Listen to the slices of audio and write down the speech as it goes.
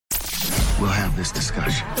we'll have this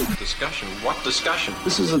discussion. Discussion? What discussion?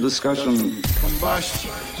 This is a discussion. Combustion.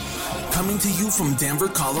 Coming to you from Denver,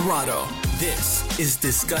 Colorado, this is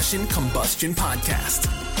Discussion Combustion Podcast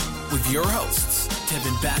with your hosts,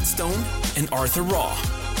 Kevin Batstone and Arthur Raw.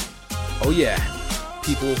 Oh yeah,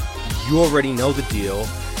 people, you already know the deal.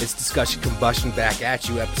 It's Discussion Combustion back at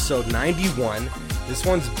you, episode 91. This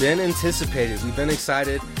one's been anticipated. We've been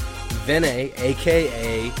excited. Vinay,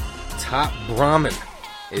 a.k.a. Top Brahmin,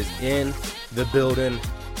 is in the building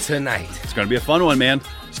tonight. It's going to be a fun one, man.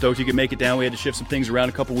 Stoked you could make it down. We had to shift some things around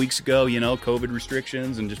a couple weeks ago, COVID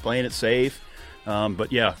restrictions and just playing it safe.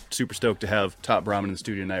 But yeah, super stoked to have Top Brahmin in the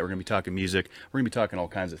studio tonight. We're going to be talking music. We're going to be talking all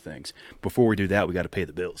kinds of things. Before we do that, we got to pay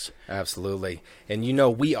the bills. Absolutely. And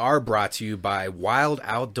we are brought to you by Wild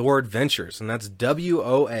Outdoor Adventures, and that's WOAMEET.com.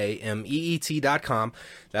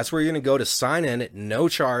 That's where you're going to go to sign in at no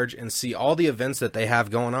charge and see all the events that they have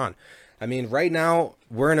going on. I mean, right now,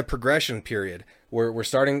 we're in a progression period. You're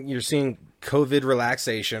seeing COVID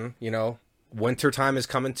relaxation, winter time is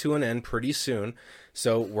coming to an end pretty soon.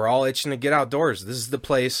 So we're all itching to get outdoors. This is the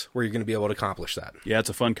place where you're going to be able to accomplish that. Yeah, it's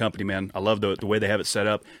a fun company, man. I love the way they have it set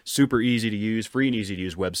up. Super easy to use, free and easy to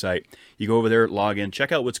use website. You go over there, log in,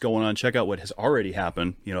 check out what's going on, check out what has already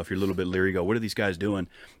happened. If you're a little bit leery, go, what are these guys doing?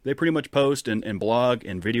 They pretty much post and blog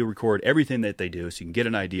and video record everything that they do, so you can get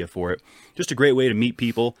an idea for it. Just a great way to meet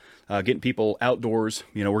people, getting people outdoors.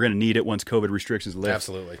 We're going to need it once COVID restrictions lift.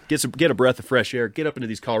 Absolutely. Get a breath of fresh air. Get up into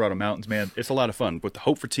these Colorado mountains, man. It's a lot of fun. With the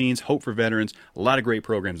Hope for Teens, Hope for Veterans, a lot of great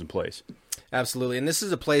programs in place. Absolutely. And this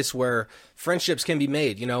is a place where friendships can be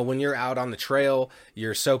made. When you're out on the trail,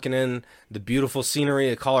 you're soaking in the beautiful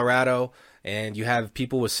scenery of Colorado, and you have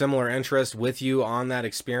people with similar interests with you on that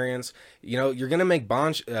experience. You're going to make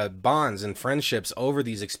bonds and friendships over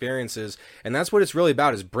these experiences. And that's what it's really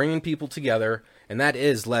about, is bringing people together. And that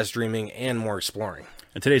is less dreaming and more exploring.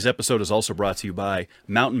 And today's episode is also brought to you by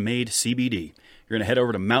Mountain Made CBD. You're going to head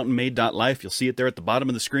over to mountainmade.life. You'll see it there at the bottom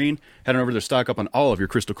of the screen. Head on over there to stock up on all of your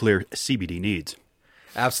crystal clear CBD needs.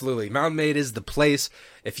 Absolutely. Mountain Made is the place.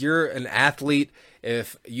 If you're an athlete,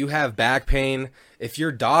 if you have back pain, if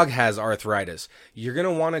your dog has arthritis, you're going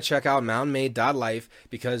to want to check out mountainmade.life,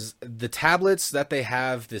 because the tablets that they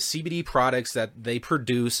have, the CBD products that they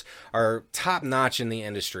produce, are top notch in the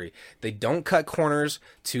industry. They don't cut corners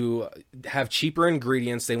to have cheaper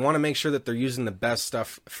ingredients. They want to make sure that they're using the best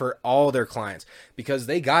stuff for all their clients, because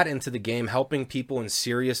they got into the game helping people in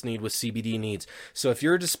serious need with CBD needs. So if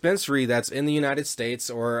you're a dispensary that's in the United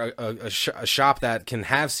States, or a shop that can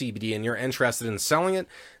have CBD and you're interested in selling it,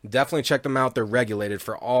 definitely check them out. They're regulated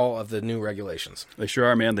for all of the new regulations. They sure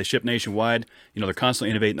are, man. They ship nationwide. They're constantly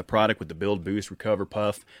innovating the product with the Build, Boost, Recover,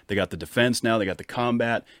 Puff. They got the Defense now. They got the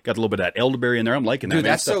Combat. Got a little bit of that elderberry in there. I'm liking that. Dude,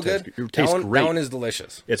 man. that's so good. It tastes great. That one is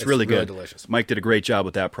delicious. It's really good. Delicious. Mike did a great job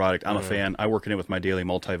with that product. I'm a fan. I work in it with my daily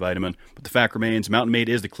multivitamin. But the fact remains, Mountain Made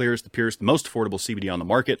is the clearest, the purest, the most affordable CBD on the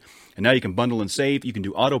market. And now you can bundle and save. You can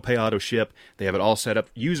do auto pay, auto ship. They have it all set up,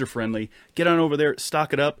 user-friendly. Get on over there,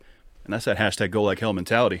 stock it up. And that's that hashtag go like hell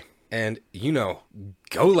mentality. And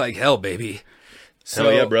go like hell, baby. So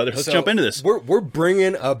yeah, brother. Let's jump into this. We're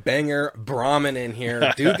bringing a banger Brahmin in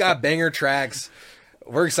here. Dude got banger tracks.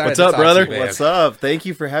 We're excited. What's up, brother? What's up? Thank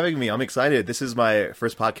you for having me. I'm excited. This is my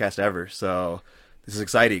first podcast ever, so this is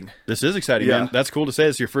exciting. This is exciting, man. That's cool to say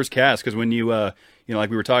it's your first cast, because when you, like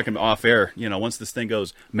we were talking off air, once this thing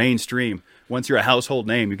goes mainstream, once you're a household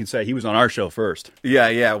name, you can say he was on our show first.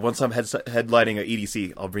 Yeah. Once I'm headlining a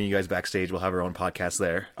EDC, I'll bring you guys backstage. We'll have our own podcast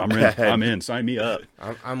there. I'm in. Sign me up.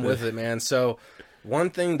 I'm with it, man. So one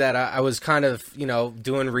thing that I was kind of,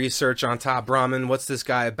 doing research on Top Brahmin, what's this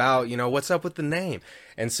guy about? What's up with the name?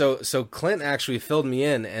 And so Clint actually filled me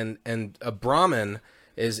in, and a Brahmin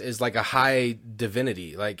is like a high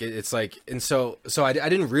divinity. Like it's like, and so I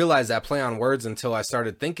didn't realize that play on words until I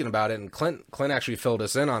started thinking about it, and Clint actually filled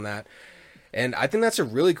us in on that. And I think that's a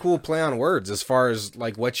really cool play on words as far as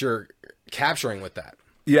like what you're capturing with that.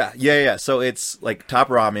 Yeah. So it's like Top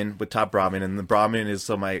Ramen with Top Brahmin, and the Brahmin is,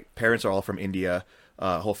 so my parents are all from India.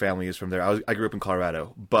 Whole family is from there. I grew up in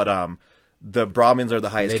Colorado, but the Brahmins are the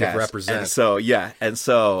highest Native caste. represent. And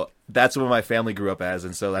so that's what my family grew up as,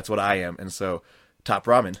 and so that's what I am. And so Top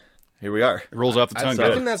Ramen. Here we are. It rolls off the tongue I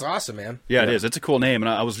good. think that's awesome, man. Yeah, it is. It's a cool name. And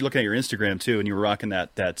I was looking at your Instagram, too, and you were rocking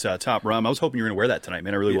that Top Rum. I was hoping you were going to wear that tonight,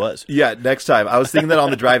 man. I really was. Yeah, next time. I was thinking that on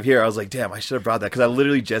the drive here. I was like, damn, I should have brought that, because I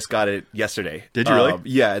literally just got it yesterday. Did you really?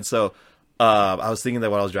 Yeah, and so I was thinking that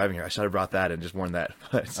when I was driving here, I should have brought that and just worn that.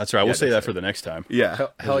 That's right. We'll say that for the next time. Yeah.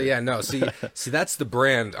 Hell yeah. No, see, that's the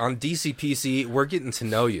brand. On DCPC, we're getting to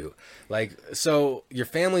know you. Like, so your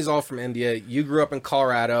family's all from India. You grew up in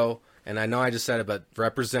Colorado. And I know I just said it, but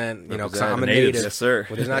represent, you know, because Represent I'm a the natives. native. Yes, sir.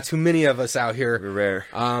 Well, there's not too many of us out here. We're rare.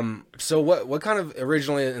 So what kind of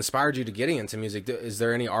originally inspired you to getting into music? Is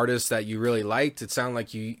there any artists that you really liked? It sounded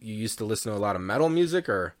like you used to listen to a lot of metal music,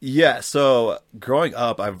 or Yeah, so growing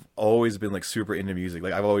up, I've always been like super into music.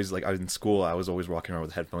 Like I've always like I was in school, I was always walking around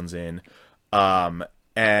with headphones in.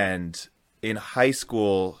 And in high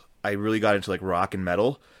school, I really got into like rock and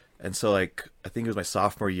metal. And so like I think it was my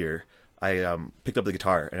sophomore year, I picked up the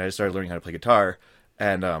guitar and I just started learning how to play guitar.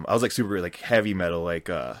 And I was like super like heavy metal, like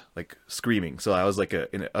screaming. So I was like a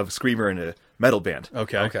screamer in a metal band.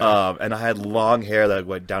 Okay. And I had long hair that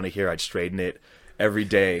went down to here. I'd straighten it every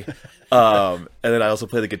day. And then I also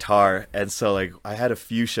played the guitar. And so like I had a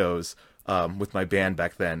few shows with my band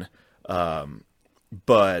back then.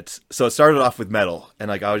 But so it started off with metal, and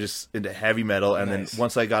like I was just into heavy metal. And Nice. then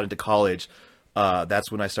once I got into college, that's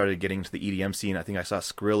when I started getting into the EDM scene. I think I saw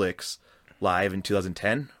Skrillex live in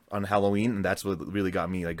 2010 on Halloween, and that's what really got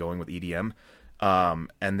me like going with EDM.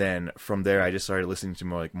 And then from there, I just started listening to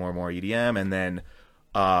more and more EDM. And then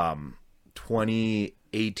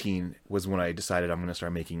 2018 was when I decided I'm going to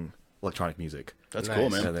start making electronic music. That's Nice. cool,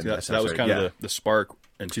 man. So then So that's that how I was started, kind of yeah. the spark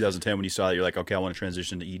in 2010 when you saw it. You're like, okay, I want to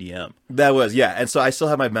transition to E EDM. That was, yeah. And so I still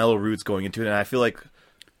have my metal roots going into it, and I feel like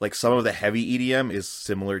some of the heavy EDM is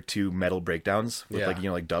similar to metal breakdowns with Yeah. like, you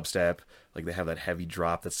know, like dubstep. Like they have that heavy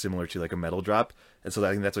drop that's similar to like a metal drop. And so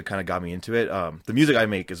I think that's what kind of got me into it. The music I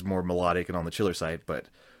make is more melodic and on the chiller side, but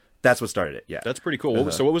that's what started it. Yeah. That's pretty cool.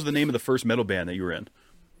 So what was the name of the first metal band that you were in?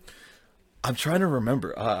 I'm trying to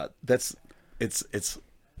remember.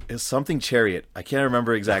 It's something Chariot. I can't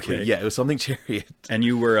remember exactly. Okay. Yeah, it was something Chariot. And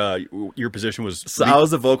you were your position was So I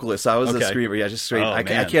was a vocalist. So I was Okay. a screamer. Yeah, just straight. Oh, I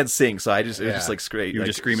man. can't sing, so it was Yeah. just like straight. You were like,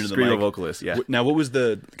 just screaming to the screamo mic. vocalist. Yeah. Now, what was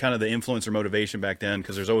the kind of the influence or motivation back then?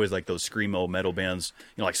 Because there's always like those screamo metal bands,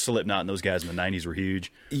 you know, like Slipknot and those guys in the '90s were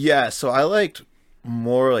huge. Yeah, so I liked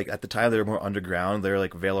more like at the time they were more underground. They were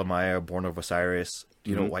like Veil of Maya, Born of Osiris,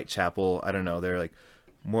 you know, Whitechapel. I don't know. They're like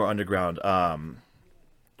more underground.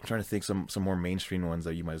 I'm trying to think some more mainstream ones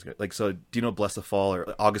that you might like. So do you know Bless the Fall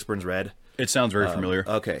or August Burns Red? It sounds very familiar.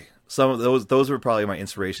 Okay, some of those were probably my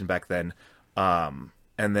inspiration back then.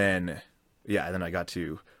 And then I got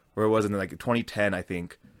to where it was in like 2010, I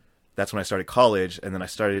think. That's when I started college, and then I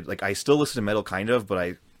started like I still listen to metal kind of, but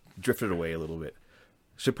I drifted away a little bit.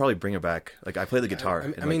 Should probably bring it back. Like I play the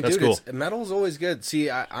guitar. I mean, That's dude, cool. metal's always good. See,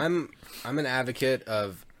 I'm an advocate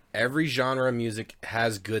of every genre of music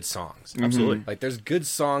has good songs. Absolutely. Like there's good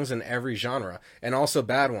songs in every genre, and also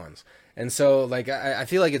bad ones. And so, like, I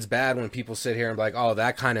feel like it's bad when people sit here and be like, "Oh,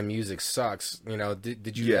 that kind of music sucks." You know,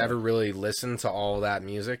 did you Yeah. ever really listen to all that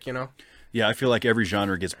music? You know, Yeah, I feel like every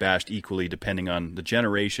genre gets bashed equally depending on the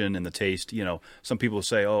generation and the taste. You know, some people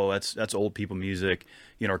say, "Oh, that's old people music,"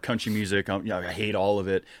 you know, or country music. I hate all of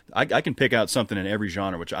it. I can pick out something in every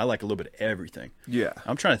genre, which I like a little bit of everything. Yeah.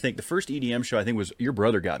 I'm trying to think. The first EDM show I think was your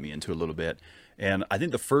brother got me into a little bit, and I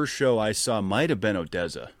think the first show I saw might have been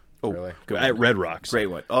Odessa. Oh, Really? good At one. Red Rocks. Great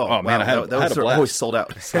one. Oh, man, wow. I had that a was blast. always sold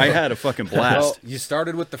out. I had a fucking blast. well, you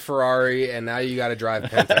started with the Ferrari, and now you got to drive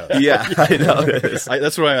Pinto. Yeah, I know.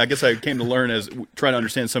 That's what I guess I came to learn as trying to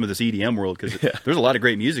understand some of this EDM world because there's a lot of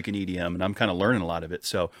great music in EDM, and I'm kind of learning a lot of it.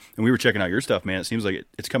 So, and we were checking out your stuff, man. It seems like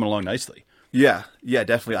it's coming along nicely. Yeah,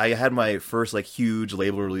 definitely. I had my first like huge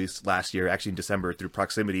label release last year, actually in December through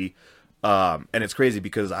Proximity, and it's crazy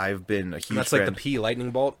because I've been a huge. And that's fan. like the P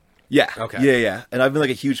Lightning Bolt. Yeah. Okay. Yeah. And I've been like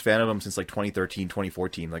a huge fan of them since like 2013,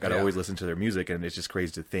 2014. Like I'd Yeah. always listen to their music, and it's just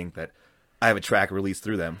crazy to think that I have a track released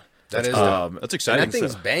through them. That is Um, That's and exciting. that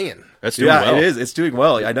thing's banging. That's doing yeah, well. it is. It's doing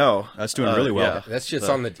well. I know. That's doing really well. yeah. That shit's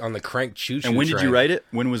on the crank choo choo. And when did you write it?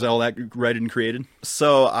 When was all that written and created?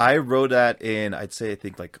 So I wrote that in, I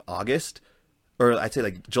think like August, or I'd say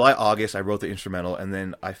like July, August. I wrote the instrumental, and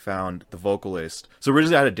then I found the vocalist. So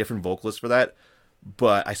originally I had a different vocalist for that,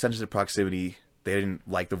 but I sent it to Proximity. They didn't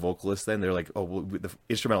like the vocalist then. They're like, "Oh, well, the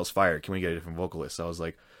instrumental's fire. Can we get a different vocalist?" So I was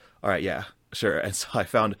like, "All right, yeah, sure." And so I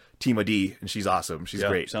found Tima D, and she's awesome. She's Yeah,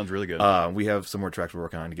 great. sounds really good. We have some more tracks we're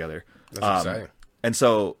working on together. That's exciting.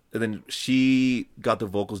 And then she got the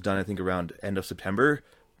vocals done, I think, around end of September,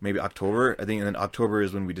 maybe October. I think, and then October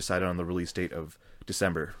is when we decided on the release date of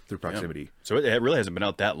December through Proximity. So it really hasn't been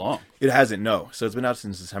out that long. It hasn't, no. So it's been out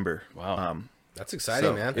since December. Wow. That's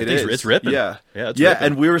exciting, So man. It It's- is. it's ripping. Yeah. Yeah, it's yeah. ripping.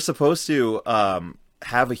 And we were supposed to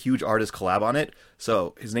have a huge artist collab on it.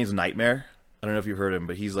 So his name's Nightmare. I don't know if you've heard him,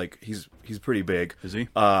 but he's pretty big. Is he?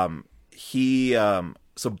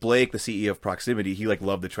 So Blake, the CEO of Proximity, he like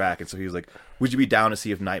loved the track, and so he was like, "Would you be down to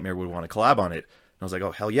see if Nightmare would want to collab on it?" And I was like,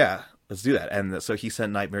 "Oh hell yeah, let's do that." And so he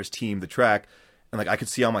sent Nightmare's team the track, and like I could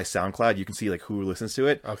see on my SoundCloud, you can see like who listens to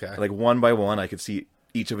it. Okay. Like one by one, I could see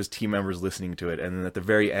each of his team members listening to it, and then at the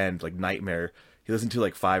very end, like Nightmare, he listened to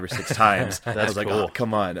like 5 or 6 times. I was like, cool. oh,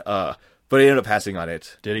 come on. But he ended up passing on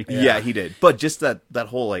it. Did he? Yeah, he did. But just that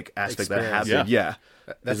whole like aspect that Experience. happened, yeah.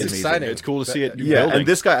 That's is amazing. exciting. It's cool to see it. Yeah, building. and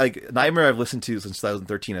this guy, like Nightmare, I've listened to since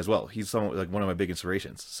 2013 as well. He's like one of my big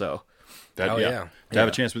inspirations. So Oh, yeah. To have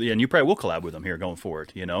a chance with, and you probably will collab with him here going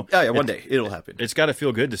forward. You know, yeah, one day it'll happen. It's got to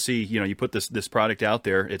feel good to see. You know, you put this product out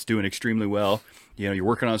there. It's doing extremely well. You know, you're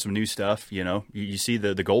working on some new stuff. You know, you see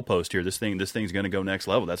the goalpost here. This thing's going to go next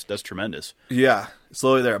level. That's tremendous. Yeah,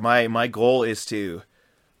 slowly there. My goal is to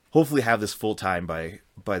hopefully have this full time by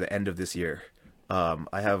the end of this year.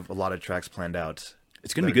 I have a lot of tracks planned out.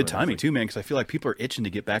 It's going to be good timing too, man. Because I feel like people are itching to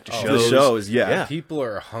get back to The shows. shows, yeah. People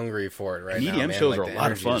are hungry for it right And now. EDM man. shows Like, are the a lot of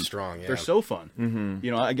energy fun. is strong, yeah. They're so fun. Mm-hmm. You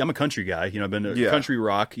know, I'm a country guy. You know, I've been to Yeah. country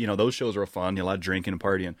rock. You know, those shows are fun. You know, a lot of drinking and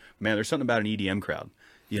partying. Man, there's something about an EDM crowd.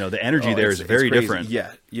 You know, the energy there is It's very crazy. different.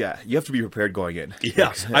 Yeah. You have to be prepared going in.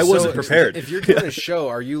 Yeah, I wasn't prepared. If you're doing a show,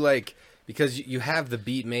 are you like, because you have the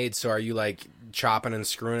beat made, so are you like chopping and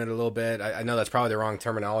screwing it a little bit? I know that's probably the wrong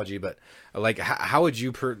terminology, but like, how would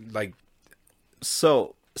you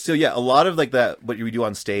So yeah, a lot of like that. What you do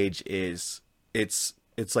on stage is it's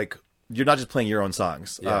like you're not just playing your own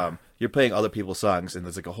songs. Yeah. You're playing other people's songs, and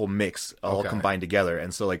there's like a whole mix all Okay. combined together.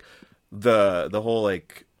 And so like the whole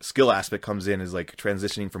like skill aspect comes in is like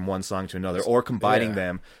transitioning from one song to another, or combining Yeah.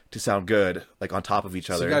 them to sound good, like on top of each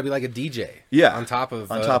So other. you gotta be like a DJ, Yeah, on top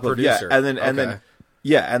of on a top of producer, yeah, and then Okay.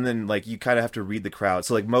 and then like you kind of have to read the crowd.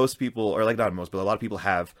 So like most people, or like not most, but a lot of people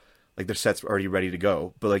have like their sets already ready to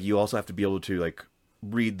go. But like you also have to be able to like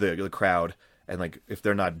read the crowd, and like if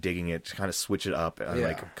they're not digging it, kind of switch it up and Yeah.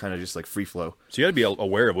 like kind of just like free flow. So you got to be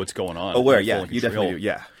aware of what's going on. Aware, Full yeah, and you control. definitely do,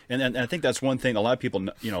 yeah. And I think that's one thing a lot of people,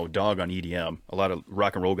 you know, dog on EDM. A lot of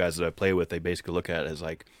rock and roll guys that I play with, they basically look at it as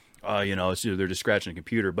like, you know, they're just scratching a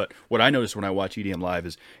computer. But what I notice when I watch EDM live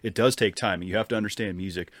is it does take time. You have to understand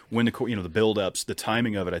music. When the build-ups, the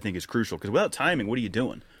timing of it, I think is crucial. Because without timing, what are you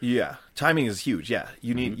doing? Yeah, timing is huge. Yeah,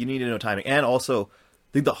 you need to know timing, and also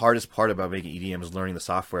I think the hardest part about making EDM is learning the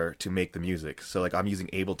software to make the music. So like I'm using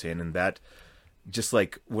Ableton, and that just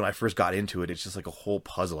like when I first got into it, it's just like a whole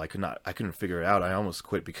puzzle. I couldn't figure it out. I almost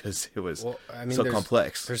quit because it was so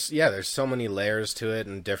complex. There's so many layers to it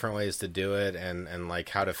and different ways to do it, and like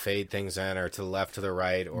how to fade things in, or to the left, to the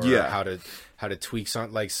right, or how to tweak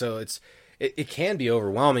something. Like, so it can be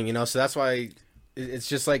overwhelming, you know. So that's why it's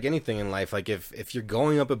just like anything in life. Like if you're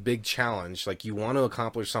going up a big challenge, like you want to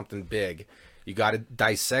accomplish something big, you got to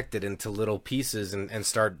dissect it into little pieces and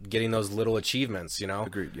start getting those little achievements, you know?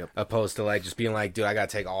 Agreed, yep. Opposed to like just being like, dude, I got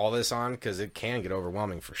to take all this on, because it can get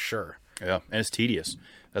overwhelming for sure. Yeah, and it's tedious.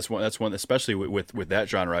 That's one, especially with that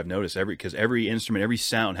genre. I've noticed because every instrument, every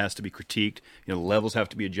sound has to be critiqued. You know, the levels have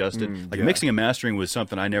to be adjusted. Mixing and mastering was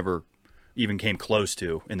something I never even came close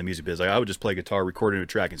to in the music biz. Like I would just play guitar, record into a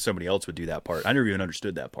track, and somebody else would do that part. I never even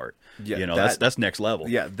understood that part. Yeah, you know, that's next level.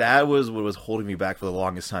 Yeah, that was what was holding me back for the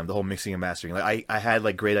longest time. The whole mixing and mastering. Like I had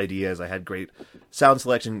like great ideas. I had great sound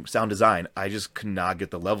selection, sound design. I just could not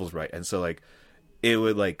get the levels right, and so like it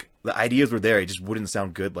would like the ideas were there. It just wouldn't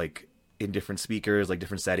sound good like in different speakers, like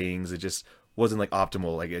different settings. It just wasn't like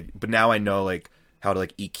optimal. But now I know like how to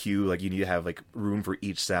like EQ. Like you need to have like room for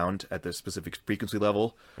each sound at the specific frequency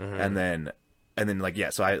level, and then like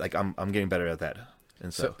yeah. So I'm getting better at that.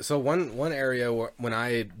 And So one area when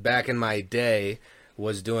I back in my day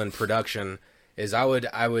was doing production is I would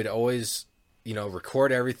always, you know,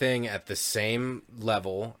 record everything at the same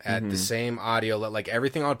level, at the same audio, like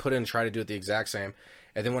everything I would put in, try to do it the exact same,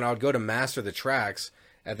 and then when I would go to master the tracks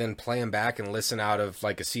and then play them back and listen out of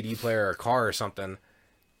like a CD player or a car or something,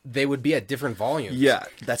 they would be at different volumes. yeah,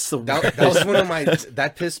 that's the That was one of my,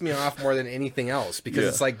 that pissed me off more than anything else, because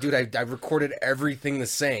it's like, dude, I recorded everything the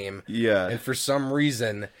same. Yeah. And for some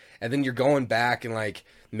reason, and then you're going back and like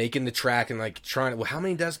making the track and like trying, well, how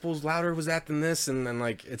many decibels louder was that than this? And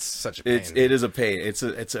like, it's such a pain. It is a pain. It's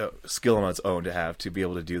a skill on its own to have to be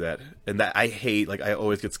able to do that. And that I hate, like I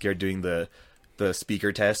always get scared doing the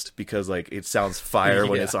speaker test, because like it sounds fire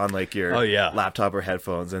when Yeah. it's on like your laptop or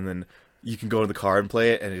headphones, and then you can go in the car and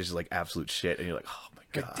play it and it's just like absolute shit, and you're like, oh my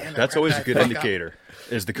god. Damn it, That's always a good fuck indicator.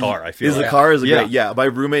 Is the car? I feel Is like. the car is a Yeah. great, yeah. My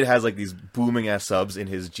roommate has like these booming ass subs in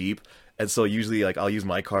his Jeep, and so usually like I'll use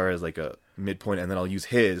my car as like a midpoint, and then I'll use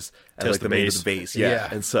his as Test like the the main bass. of the bass. Yeah. Yeah.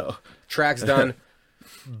 And so Track's done.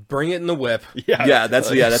 Bring it in the whip. yeah, that's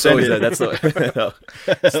Send always it. That's the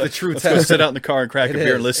It's the true Go test. sit out in the car and crack a It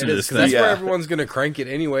beer and is, listen it to is, this 'cause thing. That's where Yeah. everyone's gonna crank it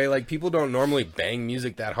anyway. Like, people don't normally bang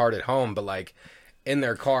music that hard at home, but like in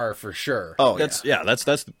their car for sure. oh That's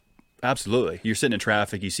Absolutely. You're sitting in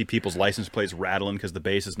traffic. You see people's license plates rattling because the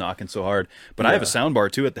bass is knocking so hard. But I have a sound bar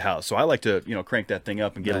too at the house, so I like to crank that thing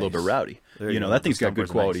up and get a little bit rowdy. There you go. That thing's The got good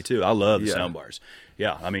soundbar's quality nice. too. I love the Yeah. sound bars.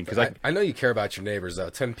 Yeah, I mean, because I know you care about your neighbors though.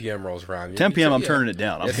 10 p.m. rolls around. 10 p.m. I'm Yeah. turning it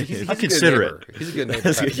down. Yeah, he's I'm a good considerate. neighbor. He's a good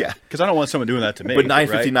neighbor. Yeah. Because I don't want someone doing that to me. But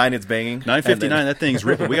 9:59, it's banging. 9:59, that thing's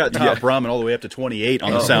ripping. We got top ramen all the way up to 28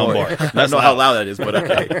 on the sound bar. I don't know how loud that is, but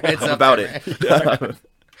okay. It's I'm up about there, it.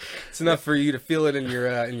 It's enough for you to feel it in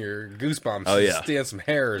your goosebumps. Oh, yeah. Stand some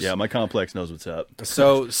hairs. Yeah, my complex knows what's up.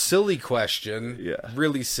 So silly question. Yeah.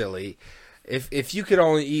 Really silly. If you could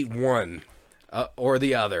only eat one or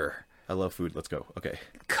the other, I love food. Let's go. Okay.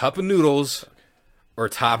 cup of noodles or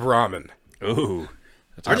top ramen. Ooh.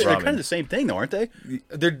 Top They're ramen. kind of the same thing, though, aren't they?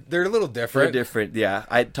 They're a little They're different. different. Yeah.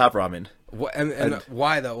 I top ramen. And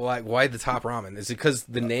why though? Why the top ramen? Is it because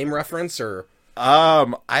the name reference or?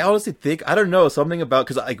 I honestly think I don't know something about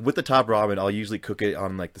because like with the top ramen, I'll usually cook it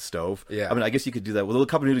on like the stove. Yeah. I mean, I guess you could do that with a little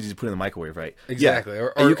cup of noodles. You put it in the microwave, right? Exactly. Yeah.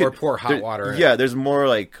 Or- And you or pour hot water in. Yeah. There's more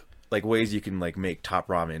like ways you can like make top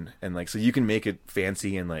ramen and like so you can make it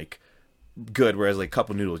fancy and like good. Whereas like cup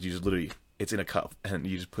of noodles, you just literally it's in a cup and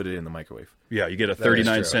you just put it in the microwave. Yeah, you get a That is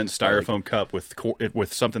 39-cent true. styrofoam cup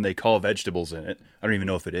with something they call vegetables in it. I don't even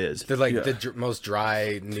know if it is. They're like Yeah. the most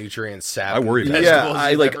dry nutrient sap. I worry about Yeah, vegetables I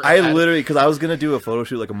you've like ever I had. literally because I was gonna do a photo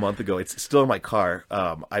shoot like a month ago. It's still in my car.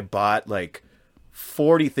 I bought like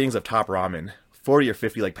 40 things of top ramen, 40 or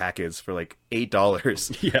 50 like packets for like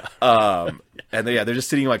 $8. Yeah. And they're just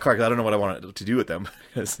sitting in my car because I don't know what I want to do with them.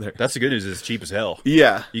 'Cause they're, That's the good news. It's cheap as hell.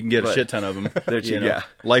 yeah, You can get a but shit ton of them. They're cheap. Yeah,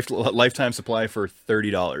 Lifetime supply for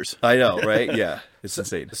 $30. I know, right? Yeah, it's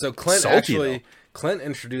insane. So Clint Salty, Clint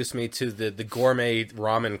introduced me to the gourmet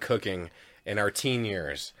ramen cooking in our teen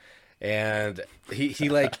years. And he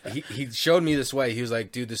showed me this way. He was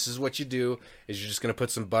like, dude, this is what you do is you're just going to put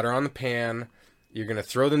some butter on the pan. You're going to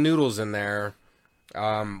throw the noodles in there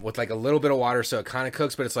with like a little bit of water so it kind of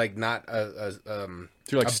cooks, but it's like not a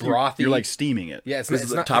You're like brothy. You're like steaming it. Yeah, it's This not, is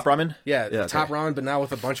it's the not top ramen. Yeah, Yeah, top okay. ramen, but now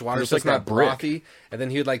with a bunch of water, It's so it's like not that brick. brothy. And then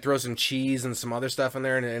he would like throw some cheese and some other stuff in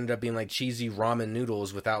there, and it ended up being like cheesy ramen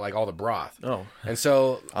noodles without like all the broth. Oh. and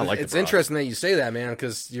so I like the it's broth. interesting that you say that, man,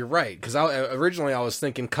 because you're right. Because originally I was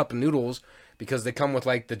thinking cup of noodles because they come with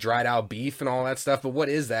like the dried out beef and all that stuff. But what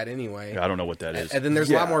is that anyway? I don't know what that is. And then there's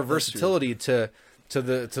a lot Yeah, more that's true. versatility to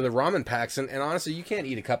the ramen packs, and honestly, you can't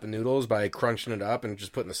eat a cup of noodles by crunching it up and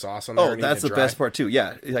just putting the sauce on there. Oh, and that's the eating it dry. best part too.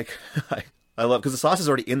 Yeah, like I love because the sauce is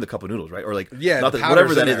already in the cup of noodles, right? Or like Yeah, not the the, whatever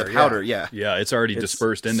powder's that in is, there, the powder. Yeah, Yeah, it's already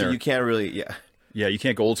dispersed in so there. You can't really. Yeah, Yeah, you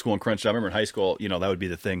can't go old school and crunch it. I remember in high school, that would be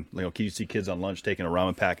the thing. You see kids on lunch taking a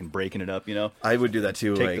ramen pack and breaking it up. I would do that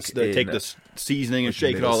too. Take like the seasoning and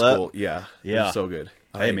shake it middle all school. up. Yeah, Yeah. it's so good.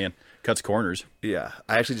 Hey, man, cuts corners. Yeah,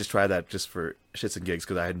 I actually just tried that just for shits and gigs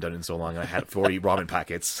because I hadn't done it in so long. And I had 40 ramen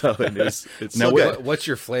packets, so it's Now, so good. What's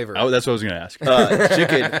your flavor? Oh, that's what I was going to ask.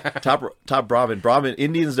 Chicken, top ramen. Ramen.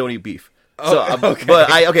 Indians don't eat beef. So, but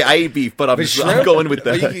I eat beef, but I'm shrimp? going with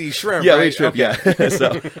the. But you can eat shrimp, Yeah, we right? eat shrimp. Okay. Yeah.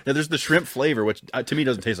 So Now, there's the shrimp flavor, which to me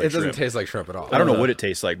doesn't taste like It doesn't shrimp. taste like shrimp at all. I don't know what it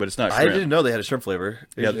tastes like, but it's not I shrimp. didn't know they had a shrimp flavor.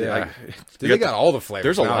 Yeah, Yeah. Dude, got they got all the flavors.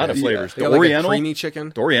 There's a lot of nowadays. flavors. They The got like a Oriental, creamy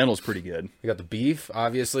chicken. the Oriental's pretty good. We got the beef,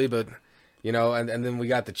 obviously, but and then we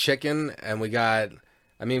got the chicken, and we got.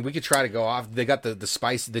 I mean, we could try to go off. They got the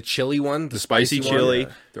spice, the chili one, the Spicy one. chili,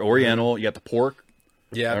 the Oriental. You got the pork.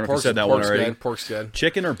 Yeah, I don't know if I pork's, said that one pork's already. Good. Pork's good.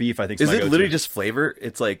 Chicken or beef, I think. Is my it go-to. literally just flavor?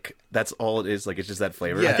 It's like that's all it is. Like it's just that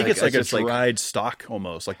flavor. Yeah, I think it's like a just dried stock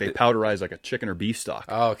almost. Like they powderize like a chicken or beef stock.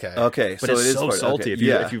 Oh, okay. Okay, but so it's it is so part- salty. okay,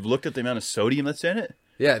 If you've looked at the amount of sodium that's in it,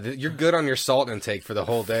 Yeah, you're good on your salt intake for the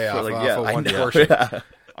whole day off, like, off yeah, of I one know. portion.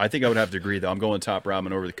 I think I would have to agree, though. I'm going top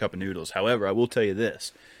ramen over the cup of noodles. However, I will tell you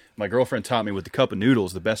this. My girlfriend taught me with the cup of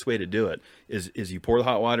noodles, the best way to do it is you pour the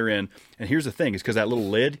hot water in. And here's the thing, is because that little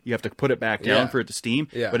lid, you have to put it back down Yeah. for it to steam,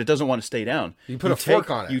 Yeah. but it doesn't want to stay down. You put a fork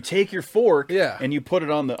on it. You take your fork Yeah. and you put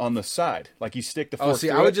it on the side. Like you stick the fork see,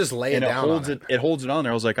 through I would it, just lay it and down holds on it. It holds it on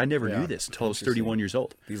there. I was like, I never Yeah. knew this until I was 31 years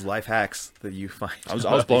old. These life hacks that you find. I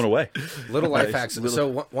was blown away. Little life hacks. Little-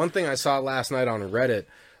 So one thing I saw last night on Reddit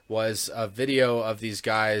was a video of these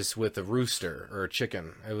guys with a rooster or a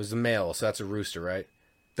chicken. It was a male, so that's a rooster, right?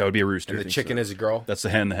 That would be a rooster. And the chicken is a girl. That's the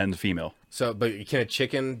hen. The hen's female. So, but can a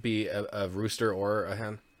chicken be a rooster or a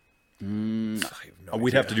hen?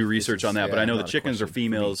 We'd have to do research on that, but I know the not a chickens are question for me.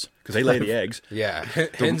 females because they lay the eggs. Yeah,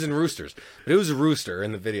 hens and roosters. But it was a rooster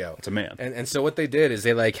in the video. It's a man. And so what they did is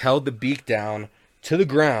they like held the beak down to the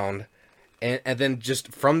ground, and then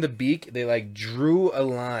just from the beak they like drew a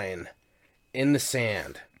line in the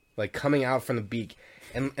sand, like coming out from the beak,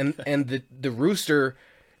 and the rooster,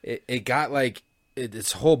 it got like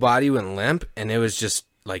its whole body went limp, and it was just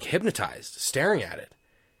like hypnotized, staring at it.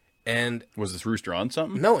 And Was this rooster on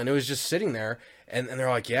something? no, and it was just sitting there, and they're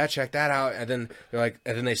like, yeah, check that out. And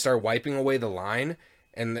then they start wiping away the line,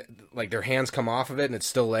 and like their hands come off of it, and it's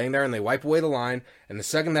still laying there, and they wipe away the line, and the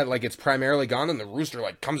second that like it's primarily gone, then the rooster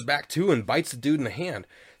like comes back too and bites the dude in the hand.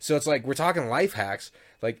 So it's like we're talking life hacks.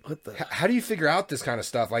 Like, how do you figure out this kind of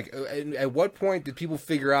stuff? Like, at what point did people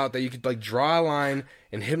figure out that you could like draw a line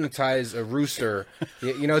and hypnotize a rooster?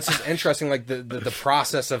 You know, it's just interesting, like the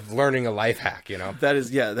process of learning a life hack. You know, That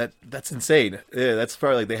is, that's insane. Yeah, that's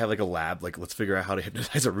probably like they have like a lab, like let's figure out how to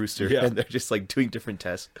hypnotize a rooster, Yeah. and they're just like doing different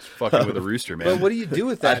tests. Fucking with a rooster, man. but what do you do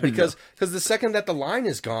with that? don't Because the second that the line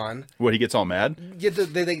is gone, What, he gets all mad?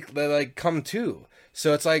 they like come to.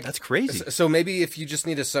 So it's like That's crazy. So maybe if you just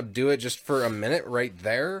need to subdue it just for a minute right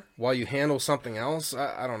there while you handle something else,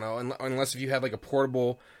 I don't know. Unless if you have like a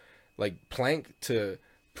portable like plank to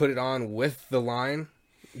put it on with the line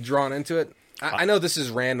drawn into it. I know this is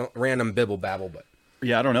random bibble babble, but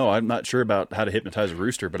Yeah, I don't know. I'm not sure about how to hypnotize a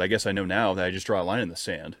rooster, but I guess I know now that I just draw a line in the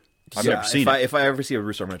sand. I've never seen it. If I ever see a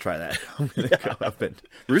rooster, I'm gonna try that. I'm gonna go up and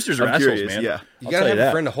Roosters are I'm assholes, curious, man. yeah. you I'll gotta tell have you a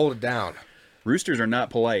that. friend to hold it down. Roosters are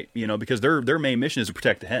not polite, you know, because their main mission is to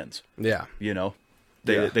protect the hens. Yeah. You know,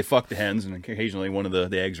 they fuck the hens, and occasionally one of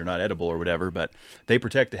the eggs are not edible or whatever, but they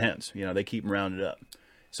protect the hens. You know, they keep them rounded up.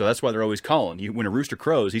 So that's why they're always calling. When a rooster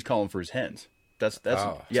crows, he's calling for his hens. That's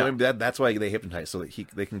Oh. yeah. So that's why they hypnotize, so that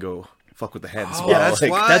they can go fuck with the hens. Oh, while, that's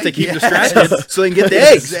like, why. That's to keep Yes. distracted so they can get the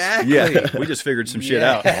eggs. Exactly. Yeah. We just figured some shit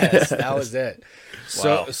out. Yes, that was it.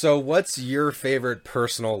 Wow. So what's your favorite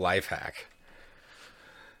personal life hack?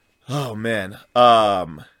 Oh man.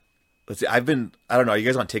 Let's see. I don't know. Are you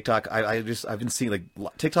guys on TikTok? I've been seeing like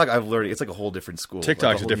TikTok. I've learned it's like a whole different school.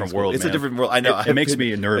 TikTok's like, a different whole new world, school. It's man. a different world. I know. It I've makes been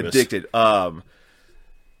me nervous. Addicted.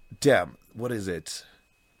 Damn. What is it?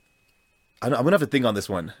 I'm gonna have to think on this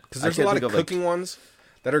one Because I there's a can't lot think of like- cooking ones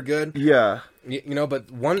that are good. Yeah. You know, but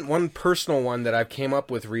one personal one that I've came up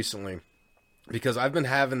with recently, because I've been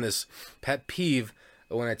having this pet peeve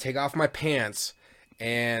when I take off my pants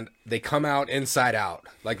and they come out inside out.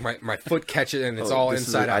 Like my foot catches and it's all This is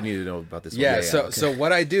inside out. I need to know about this. Yeah, one. so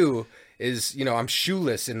what I do is, you know, I'm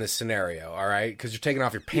shoeless in this scenario, all right? Because you're taking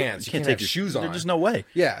off your pants. You can't have your shoes on. There's just no way.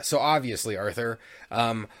 Yeah, so obviously, Arthur.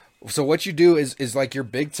 So what you do is like your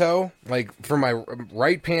big toe, like for my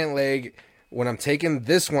right pant leg, when I'm taking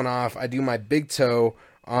this one off, I do my big toe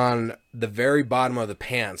on the very bottom of the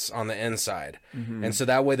pants on the inside. And so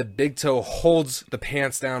that way the big toe holds the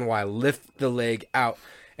pants down while I lift the leg out,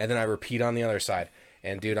 and then I repeat on the other side.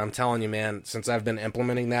 And dude, I'm telling you, man, since I've been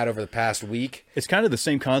implementing that over the past week, It's kind of the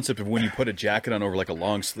same concept of when you put a jacket on over like a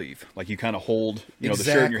long sleeve. Like you kind of hold, the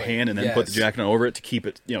shirt in your Exactly. hand and then put the Yes. jacket on over it to keep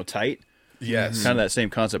it, tight. yes, Kind of that same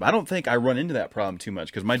concept. I don't think I run into that problem too much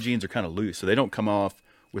because my jeans are kind of loose, so they don't come off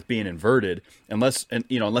with being inverted unless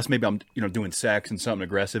maybe I'm doing sex and something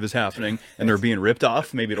aggressive is happening and they're being ripped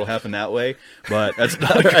off. Maybe it'll happen that way, but that's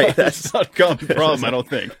not that's not a common problem. I don't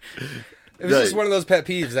think. it was just one of those pet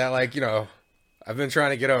peeves that, like, I've been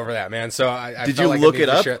trying to get over that, man. So I Did felt you like I look needed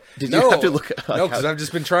it to up? share- Did you have to look it up? No, because I've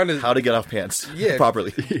just been trying to. How to get off pants Yeah,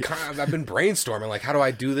 properly. I've been brainstorming, like, how do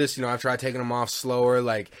I do this? I've tried taking them off slower,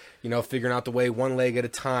 like, figuring out the way one leg at a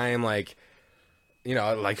time, like,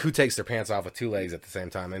 like who takes their pants off with two legs at the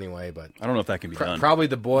same time anyway? But I don't know if that can be done. probably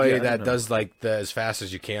the boy Yeah, I that don't know. does like the as fast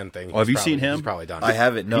as you can thing. Oh, have He's you seen probably- him? He's probably done. I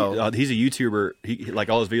haven't. No. He's a YouTuber. He like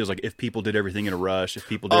all his videos. Like if people did everything in a rush, if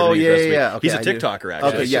people did Oh everything yeah, aggressively. yeah. Okay, He's a I do. TikToker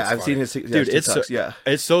actually. Okay, yeah, shit's I've seen funny. his Dude, it's so, TikToks.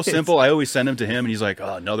 it's so simple. I always send him to him, and he's like,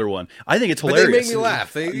 "Oh, another one." I think it's But they hilarious. make me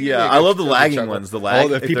laugh. Yeah, I love the lagging ones. The lag. Oh,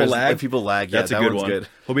 the if people there's- lag. if people lag. Yeah, That's a that good one's one. good.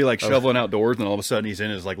 He'll be like shoveling outdoors, and all of a sudden he's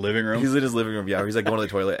in his like living room. He's in his living room. Yeah, or he's like going to the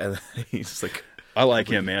toilet, and he's just like, I like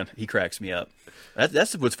him, man. He cracks me up.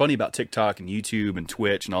 That's what's funny about TikTok and YouTube and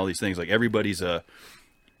Twitch and all these things. Like everybody's an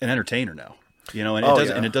entertainer now,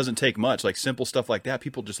 and it doesn't take much. Like simple stuff like that,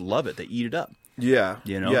 people just love it. They eat it up. yeah,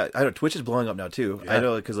 You know? yeah. I know Twitch is blowing up now too. Yeah. I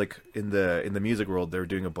know because like in the music world, they're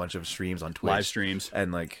doing a bunch of streams on Twitch, Live streams.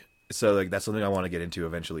 and like so like that's something I want to get into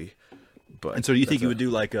eventually. But And so, do you think that's you would do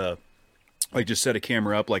like just set a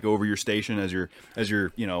camera up like over your station as you're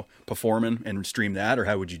performing and stream that, or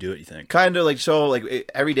how would you do it? You think? kind of like show like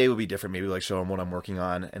every day would be different. Maybe like show them what I'm working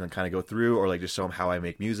on and then kind of go through, or like just show them how I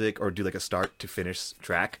make music, or do like a start to finish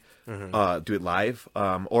track, do it live,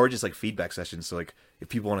 or just like feedback sessions. So like if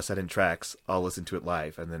people want to set in tracks, I'll listen to it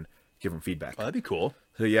live and then give them feedback. Oh, that'd be cool.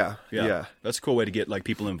 So yeah. That's a cool way to get like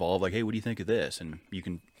people involved. Like, hey, what do you think of this? And you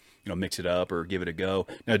can mix it up or give it a go.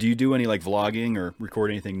 Now, do you do any like vlogging or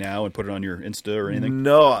record anything now and put it on your Insta or anything?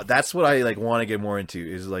 No, that's what I like want to get more into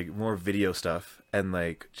is like more video stuff and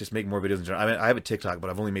like just make more videos in general. I mean, I have a TikTok, but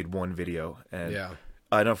I've only made one video, and Yeah.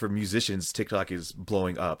 I know for musicians, TikTok is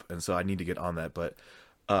blowing up, and so I need to get on that. But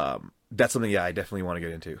that's something I definitely want to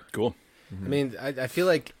get into. Cool. I mean, I feel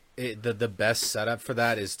like the best setup for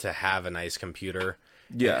that is to have a nice computer.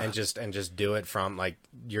 Yeah. And just do it from like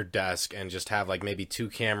your desk and just have like maybe 2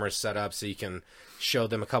 cameras set up so you can show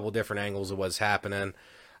them a couple different angles of what's happening.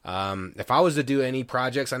 If I was to do any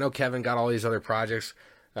projects, I know Kevin got all these other projects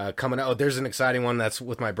coming out. Oh, there's an exciting one that's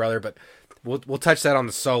with my brother, but we'll touch that on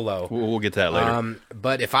the solo. We'll get to that later.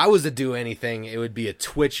 But if I was to do anything, it would be a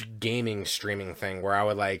Twitch gaming streaming thing where I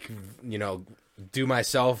would do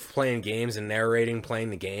myself playing games and narrating playing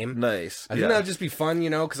the game. Nice. I think that would just be fun,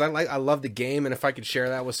 because I love the game, and if I could share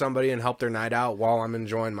that with somebody and help their night out while I'm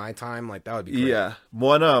enjoying my time, like that would be great. Yeah.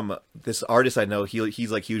 One this artist I know, he's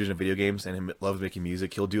like huge into video games and he loves making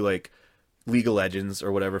music. He'll do like League of Legends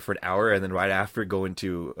or whatever for an hour, and then right after go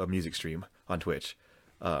into a music stream on Twitch,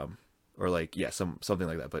 or like something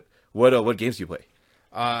like that. But what games do you play?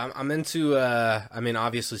 I'm into.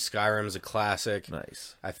 Obviously Skyrim's a classic.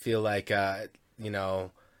 Nice. I feel like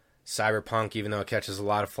Cyberpunk, even though it catches a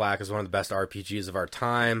lot of flack, is one of the best RPGs of our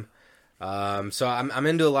time. So I'm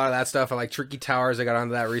into a lot of that stuff. I like Tricky Towers. I got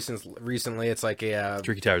onto that recently. It's like a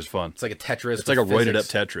Tricky Towers is fun. It's like a Tetris. It's like a roided up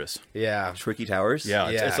Tetris. Yeah. Tricky Towers? Yeah,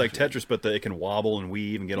 Yeah. It's like Tetris, but it can wobble and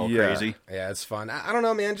weave and get all crazy. Yeah, it's fun. I don't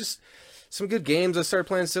know, man. Just some good games. I started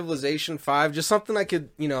playing Civilization 5. Just something I could,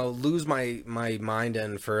 lose my mind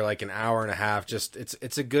in for like an hour and a half. Just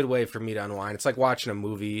it's a good way for me to unwind. It's like watching a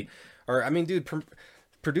movie. Or dude,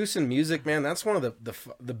 producing music, man, that's one of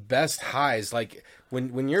the best highs. Like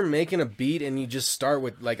when you're making a beat and you just start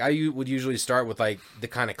with like I would usually start with like the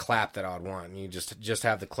kind of clap that I would want. You just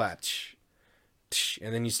have the clap,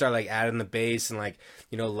 and then you start like adding the bass and like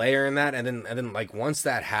layering that, and then like once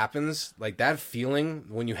that happens, like that feeling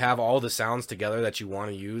when you have all the sounds together that you want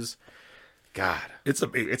to use. God, it's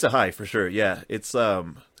a high for sure. Yeah, it's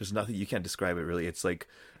there's nothing you can't describe it really. It's like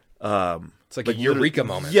it's like a eureka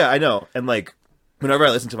moment. Yeah, I know. And like whenever I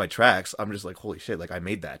listen to my tracks, I'm just like, holy shit! Like I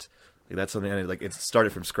made that. Like that's something it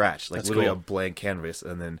started from scratch. Like That's literally cool. a blank canvas,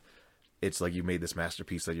 and then it's like you made this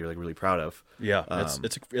masterpiece that you're like really proud of. Yeah,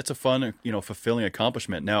 it's a fun, fulfilling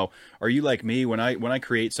accomplishment. Now, are you like me? When I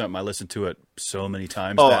create something, I listen to it so many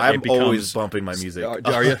times. Oh, that I'm it becomes, always bumping my music.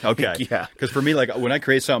 Are you? Okay. Yeah. Because for me, like when I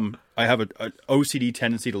create something, I have an OCD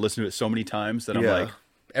tendency to listen to it so many times that I'm Yeah. like,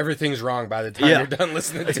 Everything's wrong by the time Yeah. you're done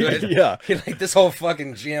listening to it. Yeah. You're like, this whole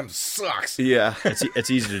fucking jam sucks. Yeah. it's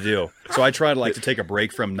easy to do. So I try to take a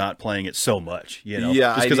break from not playing it so much. Yeah,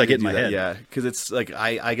 just because I need get to in my do that, head. Yeah, because it's like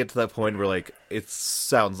I get to that point where like it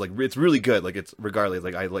sounds like it's really good. Like it's regardless.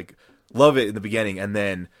 Like I like love it in the beginning, and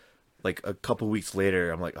then like a couple weeks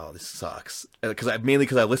later, I'm like, oh, this sucks. Because I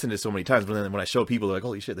listened to it so many times. But then when I show people, they're like,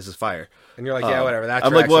 holy shit, this is fire. And you're like, yeah, whatever. That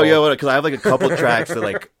I'm like, track's well, yeah, old. whatever. Because I have like a couple tracks that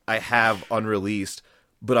like I have unreleased.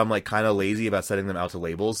 But I'm like kind of lazy about setting them out to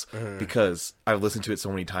labels because I've listened to it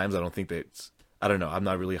so many times. I don't think that I don't know. I'm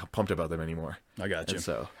not really pumped about them anymore. I got you. And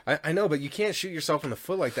so I know, but you can't shoot yourself in the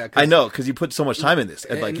foot like that. I know because you put so much time in this.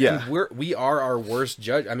 And like, yeah, and we are our worst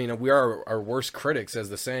judge. I mean, we are our worst critics,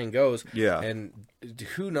 as the saying goes. Yeah. And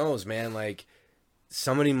who knows, man? Like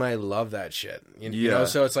somebody might love that shit. You Yeah. know,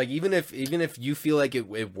 so it's like even if you feel like it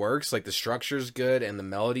works, like the structure's good and the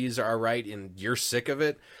melodies are right, and you're sick of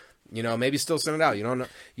it. Maybe still send it out. You don't know.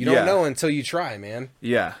 You don't Yeah. know until you try, man.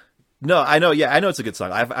 yeah. No, I know. Yeah, I know it's a good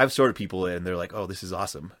song. I've sorted people in. They're like, oh, this is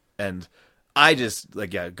awesome, and I just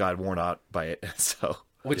like got worn out by it. So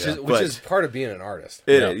Which But- is part of being an artist.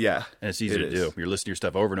 yeah, And it's easy It to is. do. You're listening to your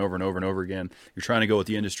stuff over and over and over and over again. You're trying to go with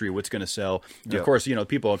the industry, what's going to sell. And Yeah. of course,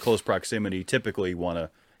 people in close proximity typically want to,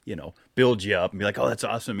 build you up and be like, oh, that's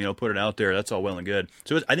awesome. Put it out there. That's all well and good.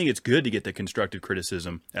 So I think it's good to get the constructive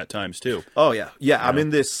criticism at times too. Oh yeah, yeah. I'm in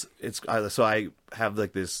this. So I have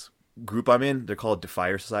like this group I'm in. They're called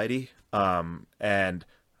Defier Society. And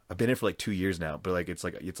I've been in for like 2 years now. But like it's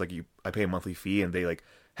like I pay a monthly fee, and they like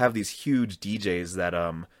have these huge DJs that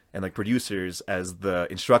and like producers as the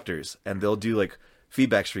instructors, and they'll do like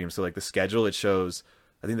feedback streams. So like the schedule, it shows.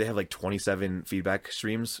 I think they have like 27 feedback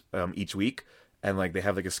streams each week. And like they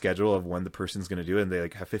have like a schedule of when the person's gonna do it, and they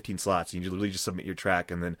like have 15 slots. And you literally just submit your track,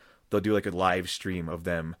 and then they'll do like a live stream of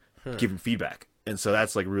them giving feedback. And so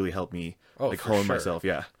that's like really helped me like for hone sure. myself.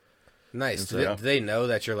 Yeah. Nice. so, Do they know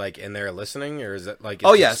that you're like in there listening, or is it like?